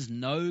there is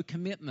no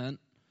commitment,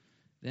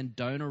 then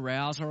don't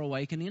arouse or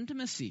awaken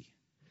intimacy.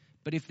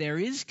 But if there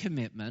is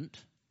commitment,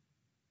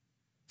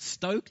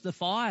 stoke the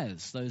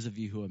fires, those of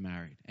you who are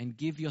married, and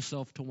give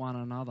yourself to one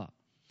another.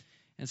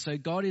 And so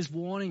God is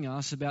warning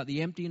us about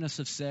the emptiness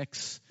of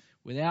sex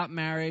without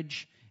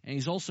marriage. And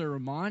he's also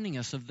reminding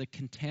us of the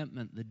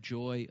contentment, the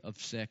joy of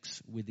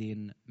sex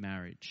within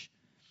marriage.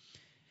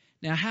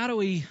 Now, how do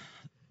we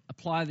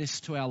apply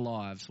this to our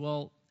lives?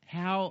 Well,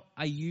 how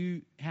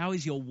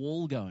is your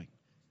wall going?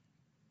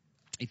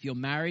 If you're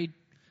married,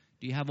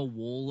 do you have a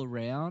wall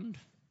around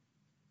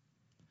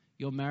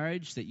your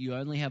marriage that you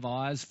only have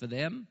eyes for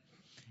them?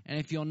 And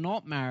if you're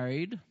not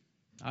married,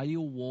 are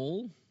you a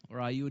wall or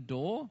are you a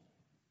door?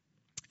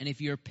 And if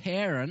you're a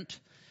parent,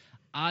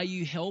 are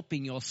you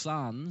helping your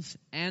sons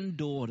and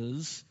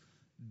daughters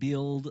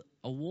build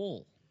a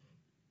wall?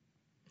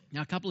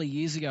 Now, a couple of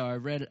years ago, I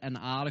read an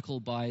article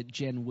by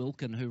Jen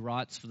Wilkin, who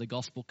writes for the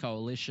Gospel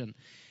Coalition.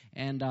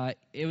 And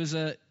it was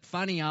a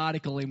funny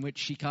article in which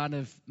she kind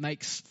of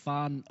makes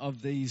fun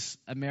of these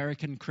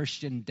American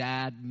Christian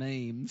dad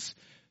memes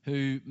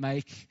who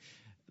make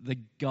the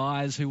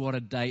guys who want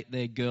to date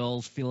their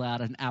girls fill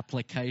out an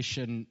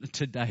application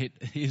to date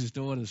his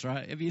daughters,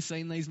 right? Have you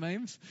seen these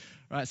memes?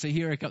 Right, so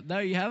here are a couple. No,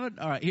 you haven't?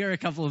 All right, here are a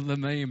couple of the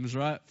memes,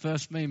 right?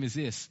 First meme is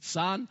this.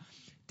 Son,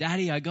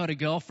 Daddy, I got a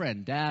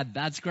girlfriend. Dad,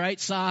 that's great,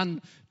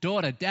 son.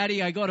 Daughter,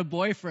 Daddy, I got a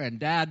boyfriend.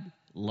 Dad,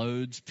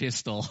 loads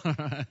pistol.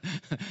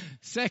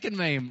 Second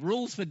meme,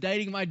 rules for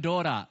dating my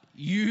daughter.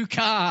 You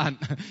can't.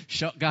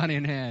 Shotgun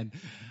in hand.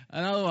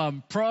 Another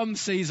one, prom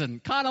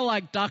season, kind of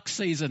like duck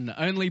season,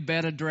 only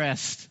better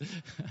dressed.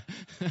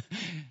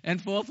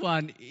 And fourth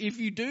one, if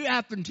you do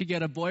happen to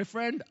get a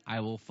boyfriend,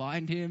 I will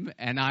find him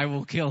and I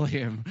will kill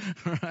him.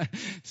 Right?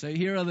 So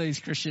here are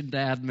these Christian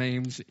dad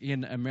memes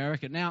in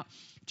America. Now,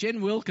 Jen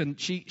Wilkin,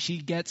 she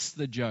gets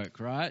the joke,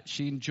 right?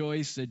 She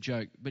enjoys the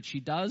joke, but she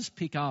does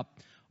pick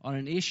up on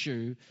an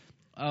issue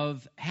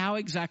of how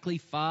exactly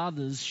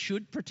fathers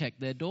should protect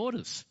their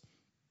daughters.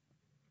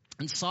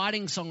 And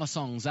citing Song of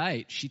Songs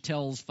 8, she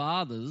tells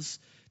fathers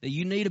that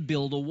you need to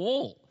build a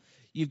wall.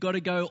 You've got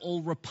to go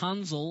all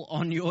Rapunzel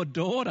on your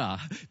daughter.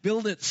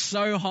 Build it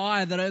so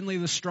high that only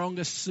the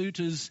strongest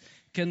suitors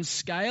can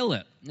scale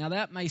it. Now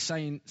that may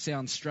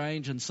sound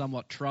strange and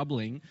somewhat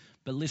troubling,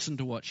 but listen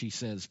to what she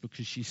says,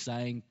 because she's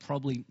saying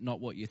probably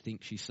not what you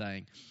think she's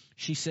saying.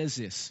 She says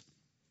this.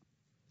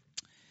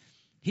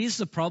 Here's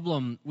the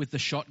problem with the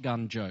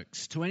shotgun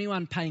jokes. To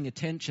anyone paying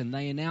attention,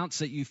 they announce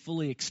that you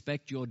fully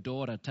expect your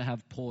daughter to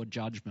have poor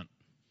judgment.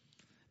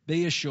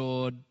 Be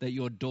assured that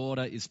your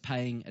daughter is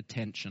paying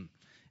attention,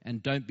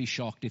 and don't be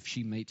shocked if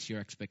she meets your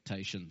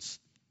expectations.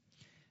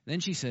 Then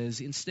she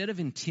says, instead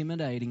of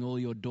intimidating all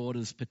your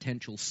daughter's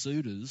potential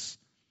suitors,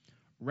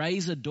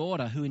 raise a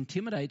daughter who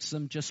intimidates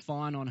them just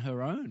fine on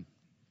her own.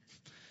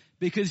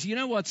 Because you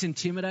know what's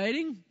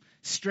intimidating?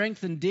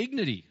 Strength and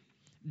dignity,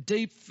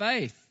 deep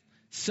faith,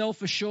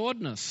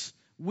 self-assuredness,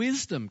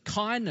 wisdom,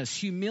 kindness,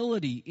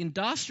 humility,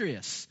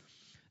 industrious.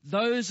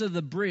 Those are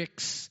the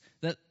bricks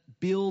that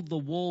build the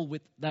wall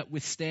that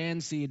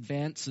withstands the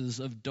advances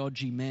of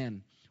dodgy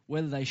men,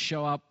 whether they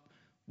show up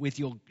with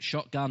your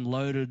shotgun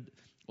loaded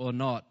or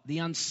not. The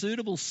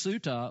unsuitable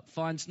suitor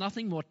finds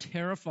nothing more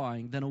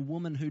terrifying than a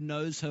woman who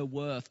knows her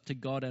worth to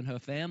God and her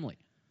family.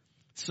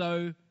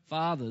 So,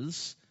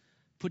 fathers,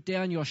 put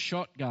down your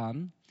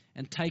shotgun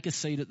and take a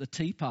seat at the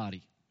tea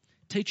party.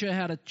 Teach her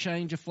how to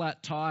change a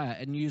flat tire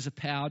and use a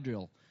power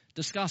drill.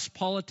 Discuss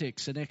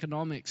politics and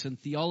economics and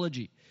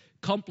theology.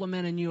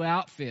 Compliment a new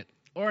outfit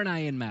or an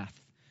A in math.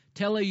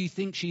 Tell her you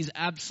think she's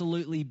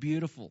absolutely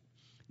beautiful.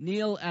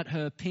 Kneel at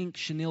her pink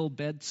chenille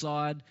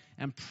bedside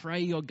and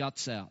pray your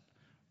guts out.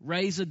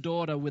 Raise a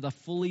daughter with a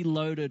fully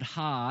loaded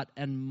heart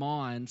and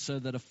mind so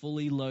that a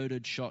fully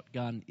loaded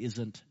shotgun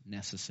isn't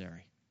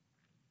necessary.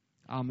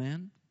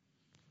 Amen.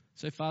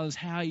 So fathers,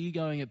 how are you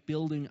going at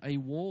building a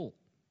wall?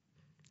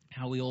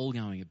 How are we all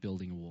going at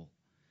building a wall?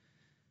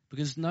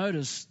 Because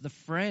notice the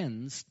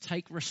friends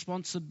take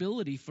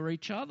responsibility for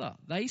each other.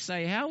 They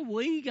say, how are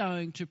we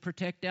going to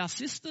protect our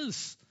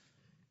sisters?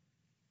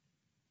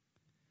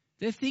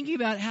 They're thinking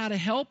about how to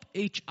help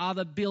each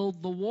other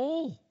build the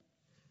wall.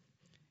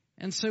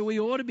 And so we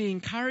ought to be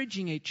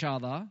encouraging each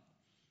other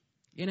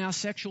in our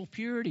sexual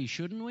purity,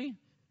 shouldn't we?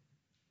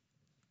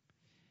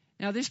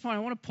 Now, at this point, I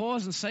want to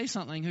pause and say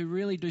something who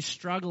really do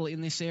struggle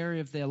in this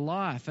area of their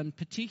life, and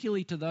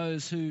particularly to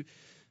those who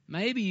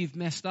maybe you've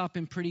messed up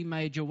in pretty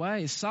major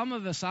ways. Some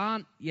of us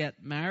aren't yet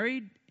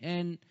married,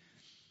 and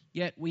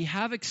yet we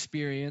have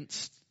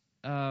experienced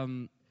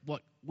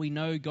what we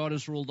know God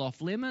has ruled off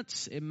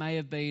limits. It may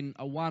have been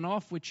a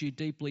one-off which you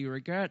deeply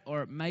regret,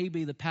 or it may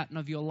be the pattern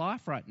of your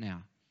life right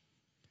now.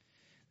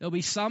 There'll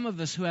be some of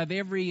us who have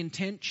every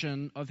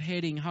intention of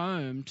heading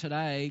home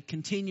today,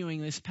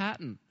 continuing this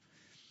pattern.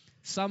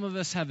 Some of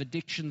us have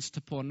addictions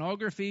to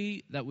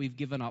pornography that we've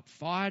given up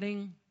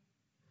fighting.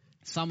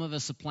 Some of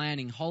us are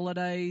planning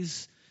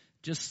holidays,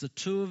 just the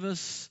two of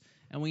us,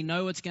 and we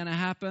know what's going to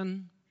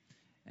happen.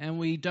 And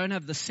we don't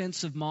have the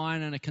sense of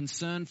mind and a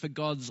concern for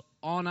God's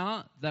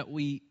honor that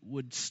we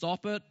would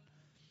stop it.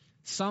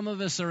 Some of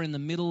us are in the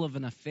middle of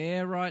an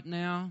affair right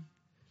now.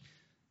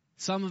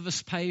 Some of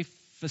us pay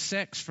for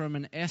sex from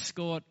an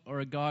escort or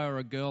a guy or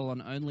a girl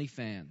on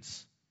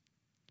OnlyFans.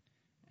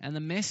 And the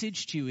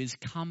message to you is,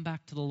 come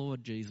back to the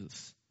Lord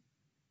Jesus.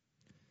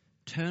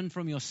 Turn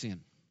from your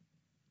sin.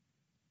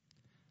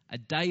 A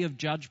day of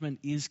judgment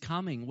is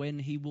coming when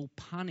he will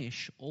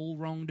punish all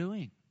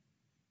wrongdoing.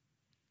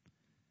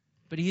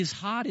 But his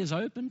heart is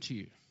open to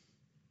you.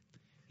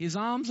 His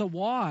arms are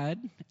wide,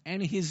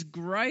 and his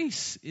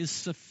grace is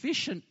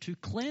sufficient to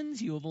cleanse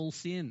you of all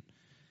sin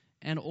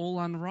and all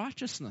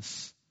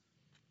unrighteousness.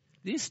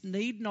 This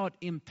need not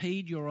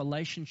impede your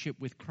relationship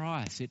with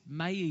Christ. It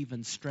may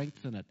even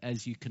strengthen it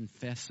as you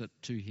confess it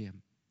to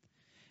him.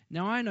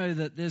 Now, I know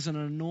that there's an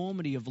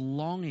enormity of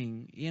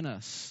longing in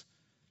us,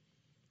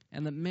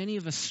 and that many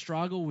of us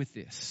struggle with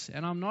this.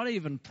 And I'm not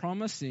even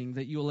promising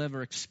that you'll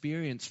ever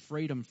experience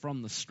freedom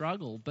from the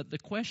struggle, but the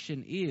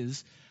question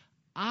is,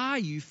 are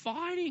you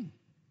fighting?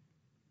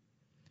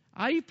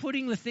 Are you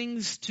putting the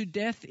things to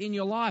death in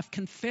your life,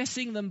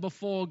 confessing them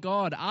before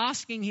God,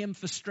 asking him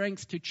for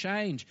strength to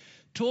change,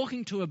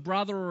 talking to a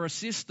brother or a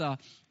sister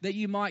that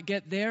you might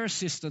get their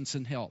assistance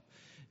and help?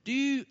 Do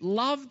you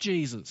love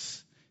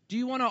Jesus? Do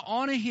you want to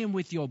honor him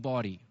with your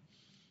body?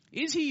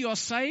 Is he your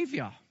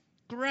Savior?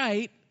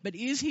 Great, but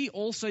is he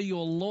also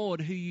your Lord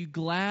who you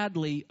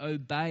gladly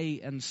obey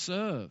and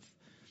serve?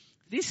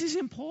 This is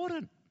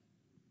important.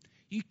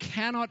 You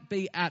cannot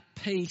be at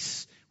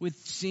peace with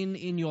sin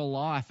in your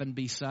life and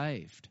be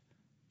saved.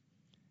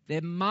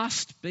 There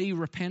must be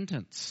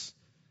repentance.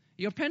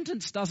 Your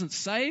repentance doesn't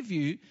save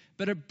you,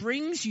 but it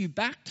brings you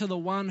back to the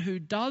one who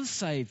does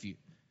save you.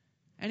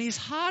 And his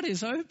heart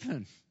is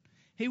open.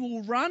 He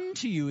will run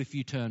to you if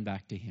you turn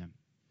back to him.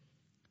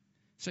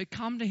 So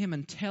come to him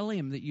and tell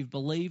him that you've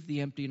believed the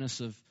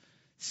emptiness of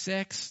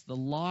sex, the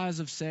lies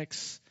of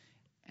sex,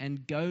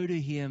 and go to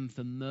him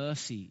for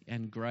mercy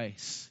and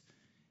grace.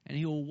 And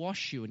he will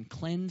wash you and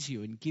cleanse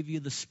you and give you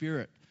the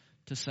Spirit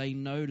to say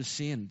no to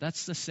sin.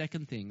 That's the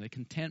second thing, the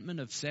contentment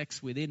of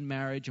sex within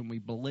marriage, and we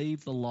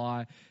believe the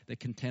lie that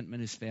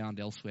contentment is found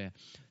elsewhere.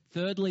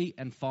 Thirdly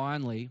and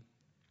finally,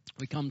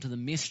 we come to the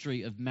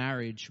mystery of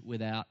marriage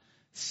without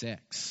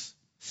sex.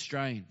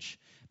 Strange.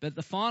 But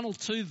the final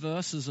two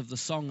verses of the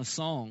Song of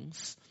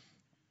Songs,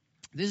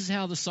 this is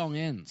how the song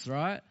ends,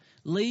 right?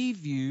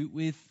 Leave you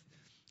with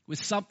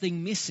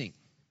something missing.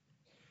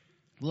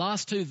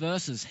 Last two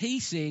verses, he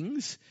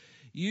sings,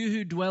 you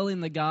who dwell in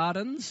the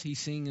gardens, he's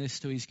singing this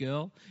to his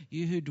girl,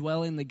 you who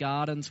dwell in the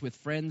gardens with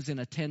friends in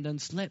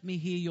attendance, let me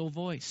hear your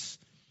voice.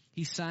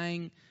 He's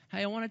saying,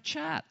 hey, I want to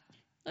chat.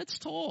 Let's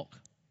talk.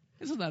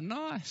 Isn't that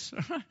nice?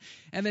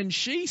 And then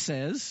she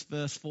says,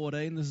 verse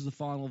 14, this is the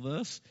final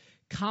verse,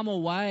 come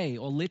away,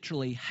 or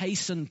literally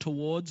hasten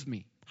towards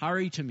me,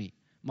 hurry to me,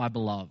 my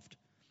beloved,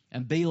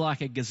 and be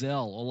like a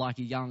gazelle or like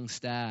a young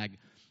stag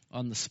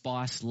on the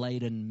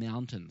spice-laden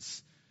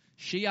mountains.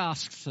 She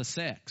asks for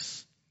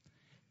sex.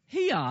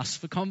 He asks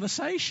for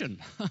conversation.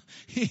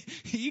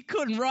 You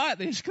couldn't write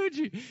this, could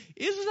you?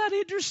 Isn't that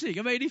interesting?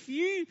 I mean, if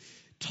you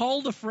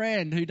told a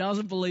friend who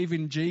doesn't believe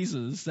in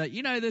Jesus that,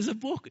 there's a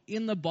book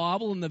in the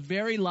Bible and the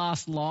very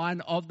last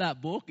line of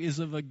that book is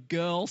of a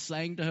girl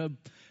saying to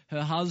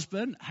her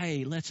husband,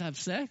 hey, let's have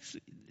sex.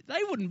 They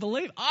wouldn't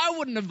believe. I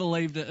wouldn't have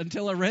believed it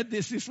until I read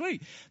this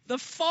week. The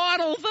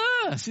final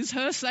verse is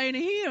her saying to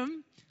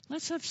him,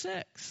 let's have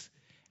sex.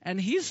 And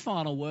his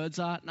final words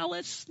are, no,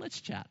 let's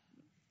chat.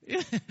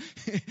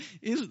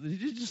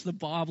 Just the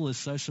Bible is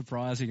so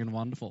surprising and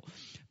wonderful.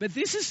 But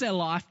this is their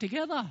life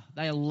together.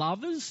 They are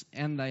lovers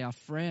and they are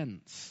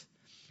friends.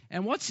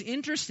 And what's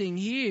interesting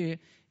here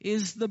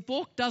is the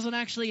book doesn't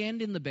actually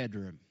end in the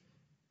bedroom.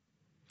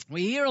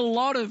 We hear a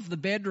lot of the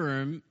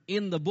bedroom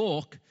in the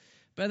book,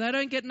 but they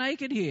don't get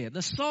naked here.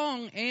 The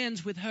song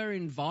ends with her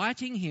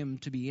inviting him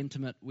to be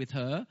intimate with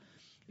her.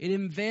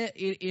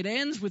 It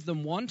ends with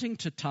them wanting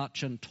to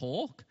touch and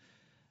talk,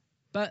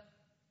 but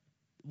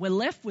we're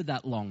left with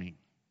that longing.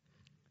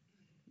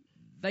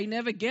 They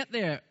never get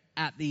there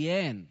at the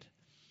end.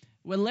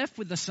 We're left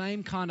with the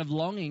same kind of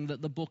longing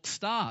that the book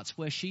starts,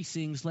 where she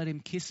sings, let him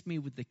kiss me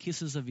with the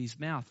kisses of his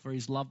mouth, for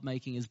his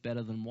lovemaking is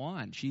better than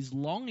wine. She's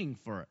longing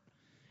for it.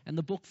 And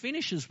the book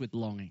finishes with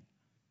longing.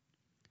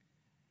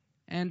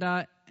 And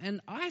I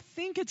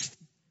think it's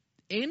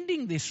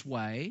ending this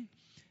way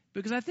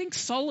because I think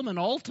Solomon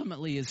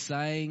ultimately is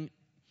saying,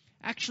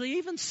 actually,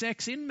 even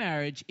sex in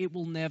marriage, it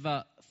will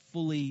never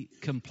fully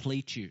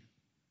complete you.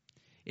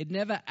 It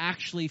never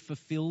actually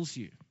fulfills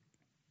you.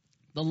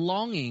 The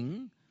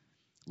longing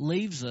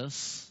leaves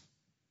us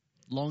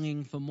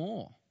longing for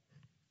more.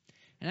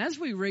 And as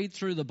we read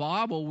through the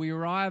Bible, we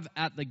arrive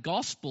at the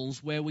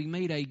Gospels where we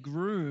meet a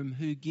groom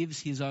who gives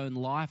his own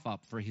life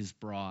up for his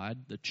bride,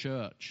 the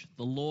church,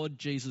 the Lord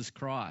Jesus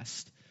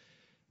Christ,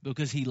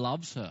 because he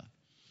loves her.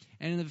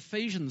 And in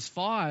Ephesians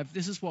 5,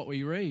 this is what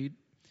we read.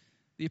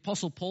 The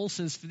Apostle Paul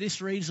says, for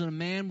this reason a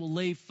man will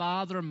leave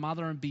father and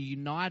mother and be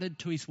united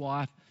to his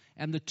wife,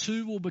 and the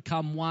two will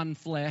become one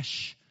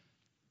flesh.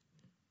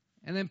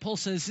 And then Paul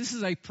says, this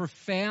is a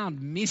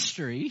profound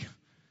mystery,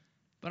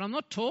 but I'm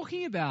not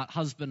talking about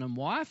husband and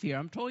wife here.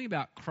 I'm talking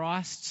about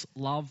Christ's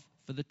love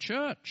for the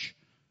church.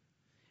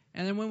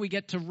 And then when we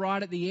get to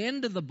right at the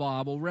end of the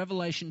Bible,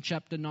 Revelation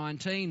chapter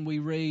 19, we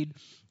read,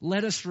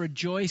 let us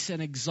rejoice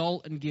and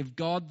exult and give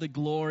God the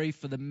glory,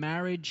 for the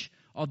marriage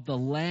of the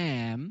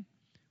Lamb,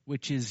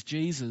 which is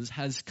Jesus,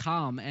 has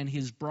come, and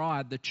his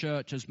bride, the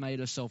church, has made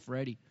herself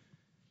ready.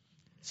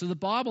 So the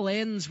Bible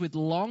ends with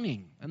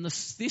longing, and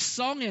this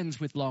song ends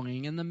with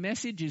longing, and the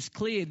message is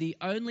clear. The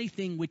only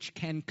thing which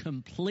can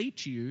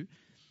complete you,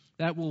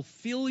 that will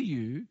fill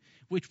you,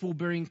 which will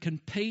bring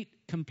complete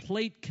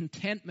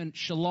contentment,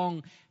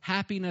 shalom,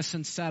 happiness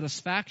and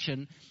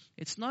satisfaction,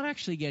 it's not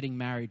actually getting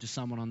married to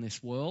someone on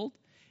this world.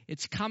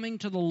 It's coming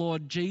to the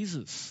Lord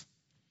Jesus.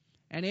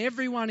 And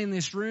everyone in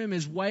this room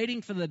is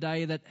waiting for the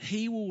day that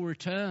he will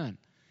return,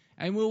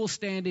 and we will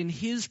stand in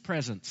his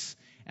presence.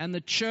 And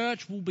the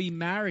church will be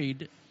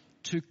married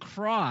to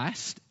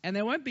Christ, and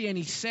there won't be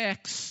any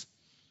sex,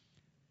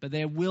 but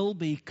there will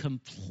be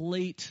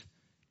complete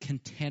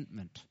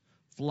contentment,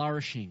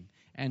 flourishing,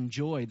 and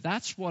joy.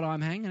 That's what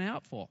I'm hanging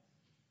out for.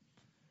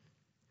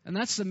 And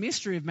that's the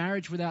mystery of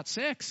marriage without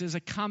sex. There's a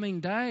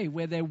coming day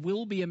where there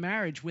will be a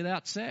marriage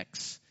without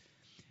sex.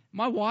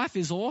 My wife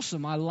is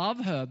awesome. I love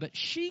her, but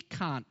she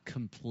can't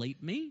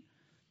complete me.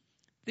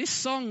 This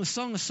song, the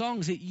Song of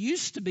Songs, it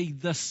used to be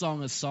the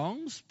Song of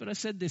Songs, but I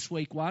said this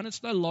week one,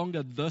 it's no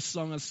longer the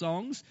Song of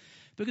Songs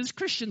because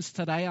Christians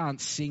today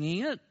aren't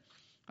singing it.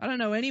 I don't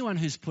know anyone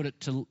who's put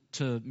it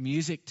to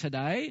music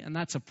today, and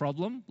that's a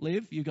problem.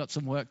 Liv, you've got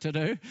some work to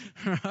do,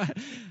 right?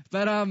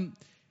 But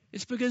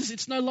it's because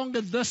it's no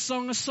longer the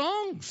song of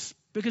songs,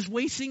 because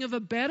we sing of a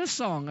better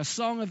song, a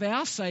song of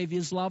our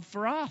Saviour's love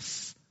for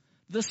us.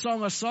 The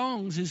song of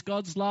songs is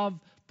God's love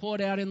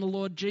poured out in the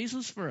Lord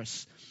Jesus for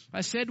us.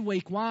 I said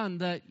week one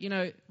that,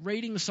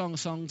 reading the song of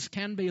songs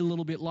can be a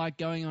little bit like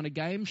going on a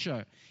game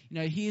show.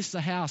 Here's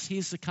the house,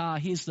 here's the car,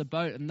 here's the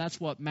boat, and that's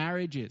what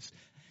marriage is.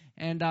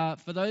 And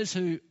for those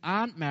who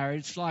aren't married,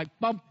 it's like,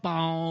 bum,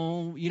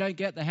 bum. You don't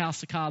get the house,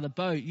 the car, the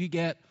boat. You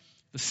get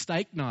the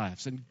steak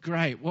knives. And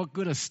great, what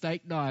good are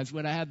steak knives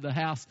when I had the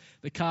house,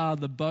 the car,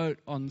 the boat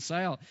on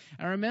sale?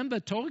 I remember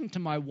talking to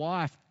my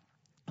wife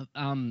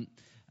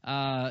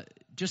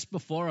just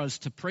before I was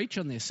to preach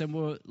on this, and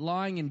we were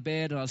lying in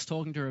bed, and I was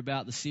talking to her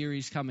about the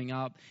series coming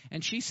up,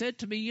 and she said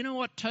to me, you know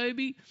what,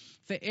 Toby,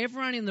 for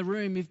everyone in the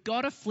room, you've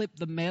got to flip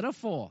the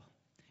metaphor.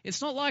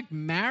 It's not like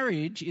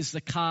marriage is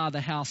the car, the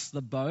house,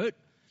 the boat.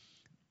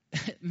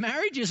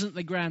 Marriage isn't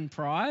the grand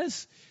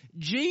prize.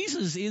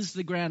 Jesus is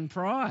the grand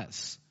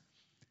prize.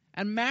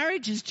 And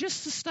marriage is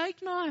just the steak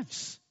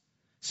knives.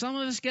 Some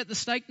of us get the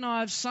steak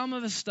knives, some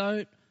of us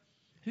don't.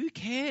 Who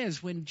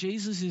cares when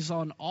Jesus is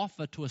on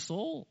offer to us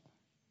all?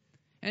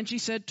 And she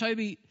said,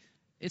 Toby,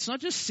 it's not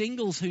just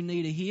singles who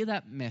need to hear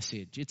that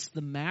message. It's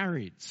the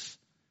marrieds.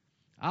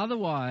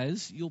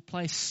 Otherwise, you'll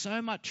place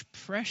so much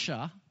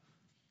pressure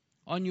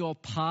on your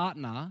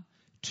partner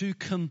to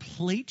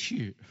complete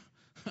you.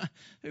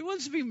 Who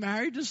wants to be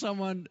married to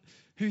someone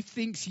who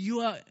thinks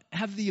you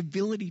have the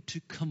ability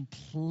to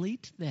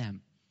complete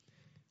them?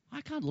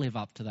 I can't live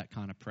up to that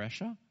kind of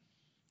pressure.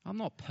 I'm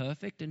not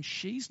perfect, and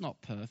she's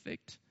not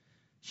perfect.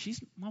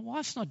 My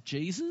wife's not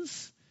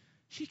Jesus.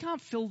 She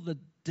can't fill the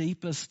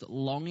deepest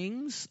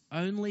longings.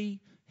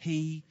 Only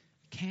he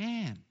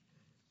can.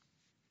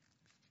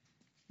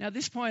 Now, at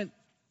this point,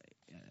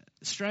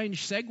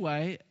 strange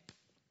segue,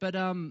 but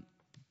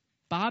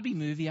Barbie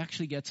movie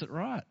actually gets it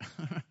right,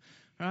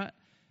 right?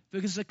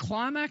 Because the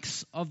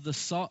climax of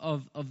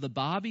the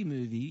Barbie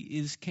movie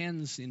is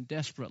Ken's in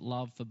desperate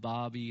love for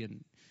Barbie,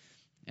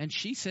 and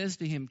she says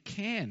to him,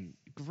 Ken,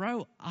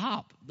 grow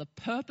up. The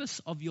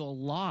purpose of your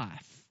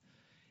life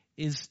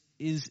is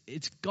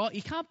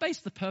you can't base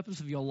the purpose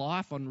of your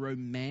life on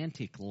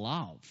romantic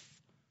love.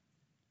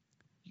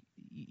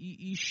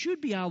 You should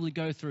be able to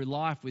go through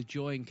life with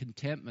joy and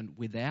contentment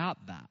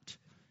without that.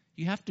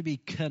 You have to be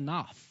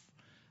enough.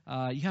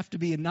 You have to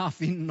be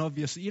enough in and of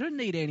yourself. You don't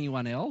need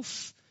anyone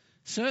else.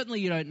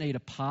 Certainly you don't need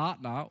a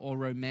partner or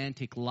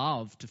romantic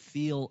love to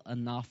feel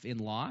enough in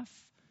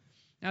life.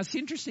 Now it's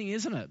interesting,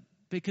 isn't it?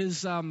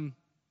 Because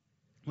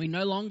we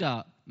no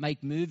longer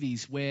make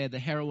movies where the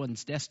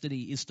heroine's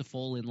destiny is to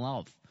fall in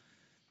love.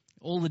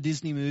 All the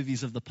Disney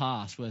movies of the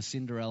past where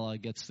Cinderella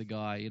gets the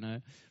guy,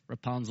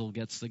 Rapunzel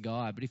gets the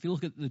guy. But if you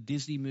look at the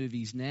Disney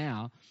movies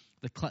now,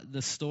 the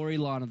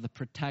storyline of the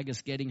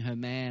protagonist getting her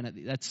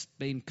man, that's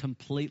been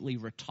completely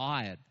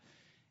retired.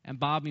 And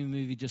Barbie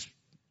movie just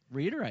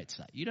reiterates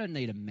that. You don't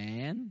need a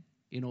man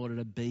in order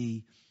to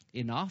be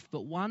enough.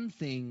 But one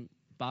thing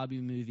Barbie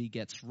movie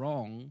gets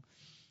wrong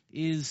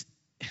is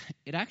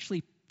it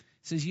actually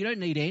says you don't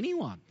need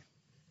anyone.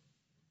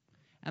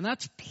 And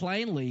that's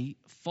plainly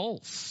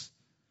false.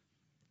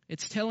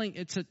 It's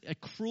a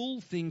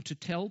cruel thing to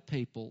tell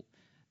people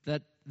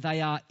that they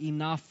are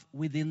enough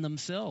within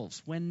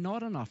themselves. We're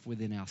not enough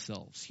within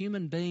ourselves.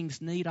 Human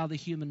beings need other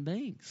human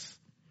beings.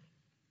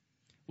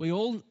 We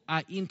all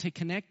are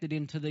interconnected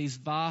into these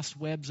vast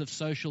webs of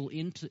social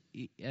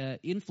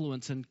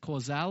influence and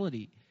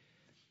causality.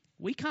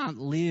 We can't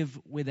live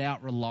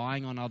without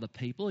relying on other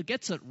people. It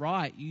gets it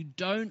right. You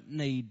don't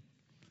need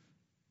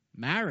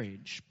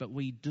marriage, but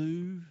we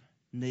do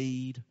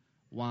need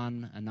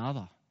one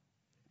another.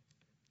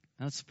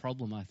 That's the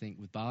problem, I think,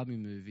 with Barbie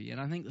movie.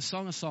 And I think the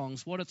Song of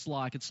Songs, what it's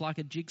like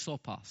a jigsaw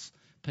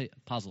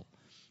puzzle.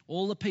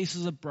 All the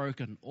pieces are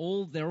broken.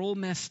 They're all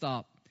messed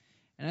up.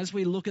 And as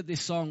we look at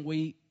this song,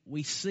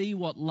 we see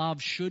what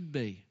love should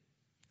be.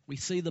 We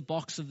see the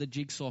box of the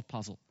jigsaw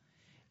puzzle.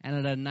 And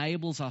it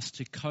enables us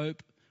to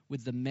cope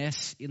with the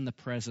mess in the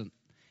present.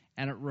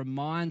 And it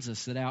reminds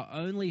us that our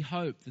only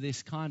hope for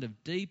this kind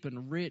of deep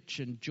and rich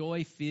and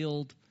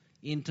joy-filled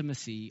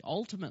intimacy,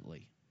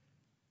 ultimately,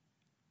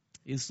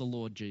 is the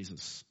Lord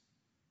Jesus.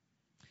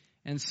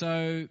 And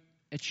so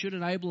it should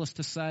enable us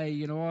to say,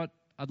 you know what,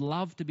 I'd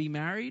love to be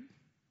married,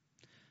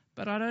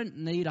 but I don't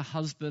need a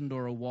husband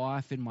or a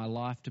wife in my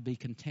life to be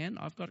content.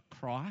 I've got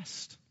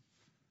Christ.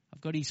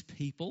 I've got his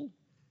people.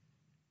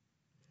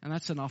 And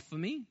that's enough for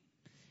me.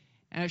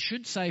 And it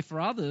should say for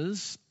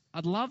others,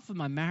 I'd love for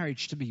my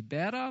marriage to be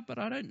better, but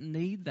I don't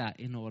need that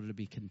in order to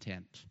be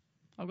content.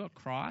 I've got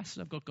Christ,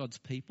 I've got God's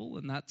people,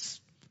 and that's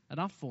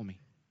enough for me.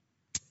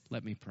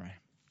 Let me pray.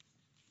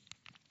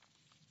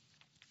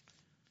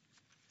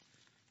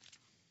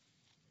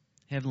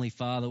 Heavenly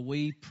Father,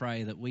 we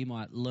pray that we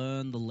might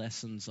learn the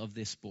lessons of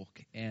this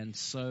book and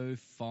so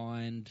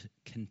find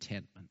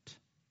contentment.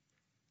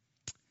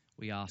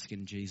 We ask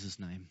in Jesus'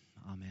 name.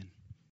 Amen.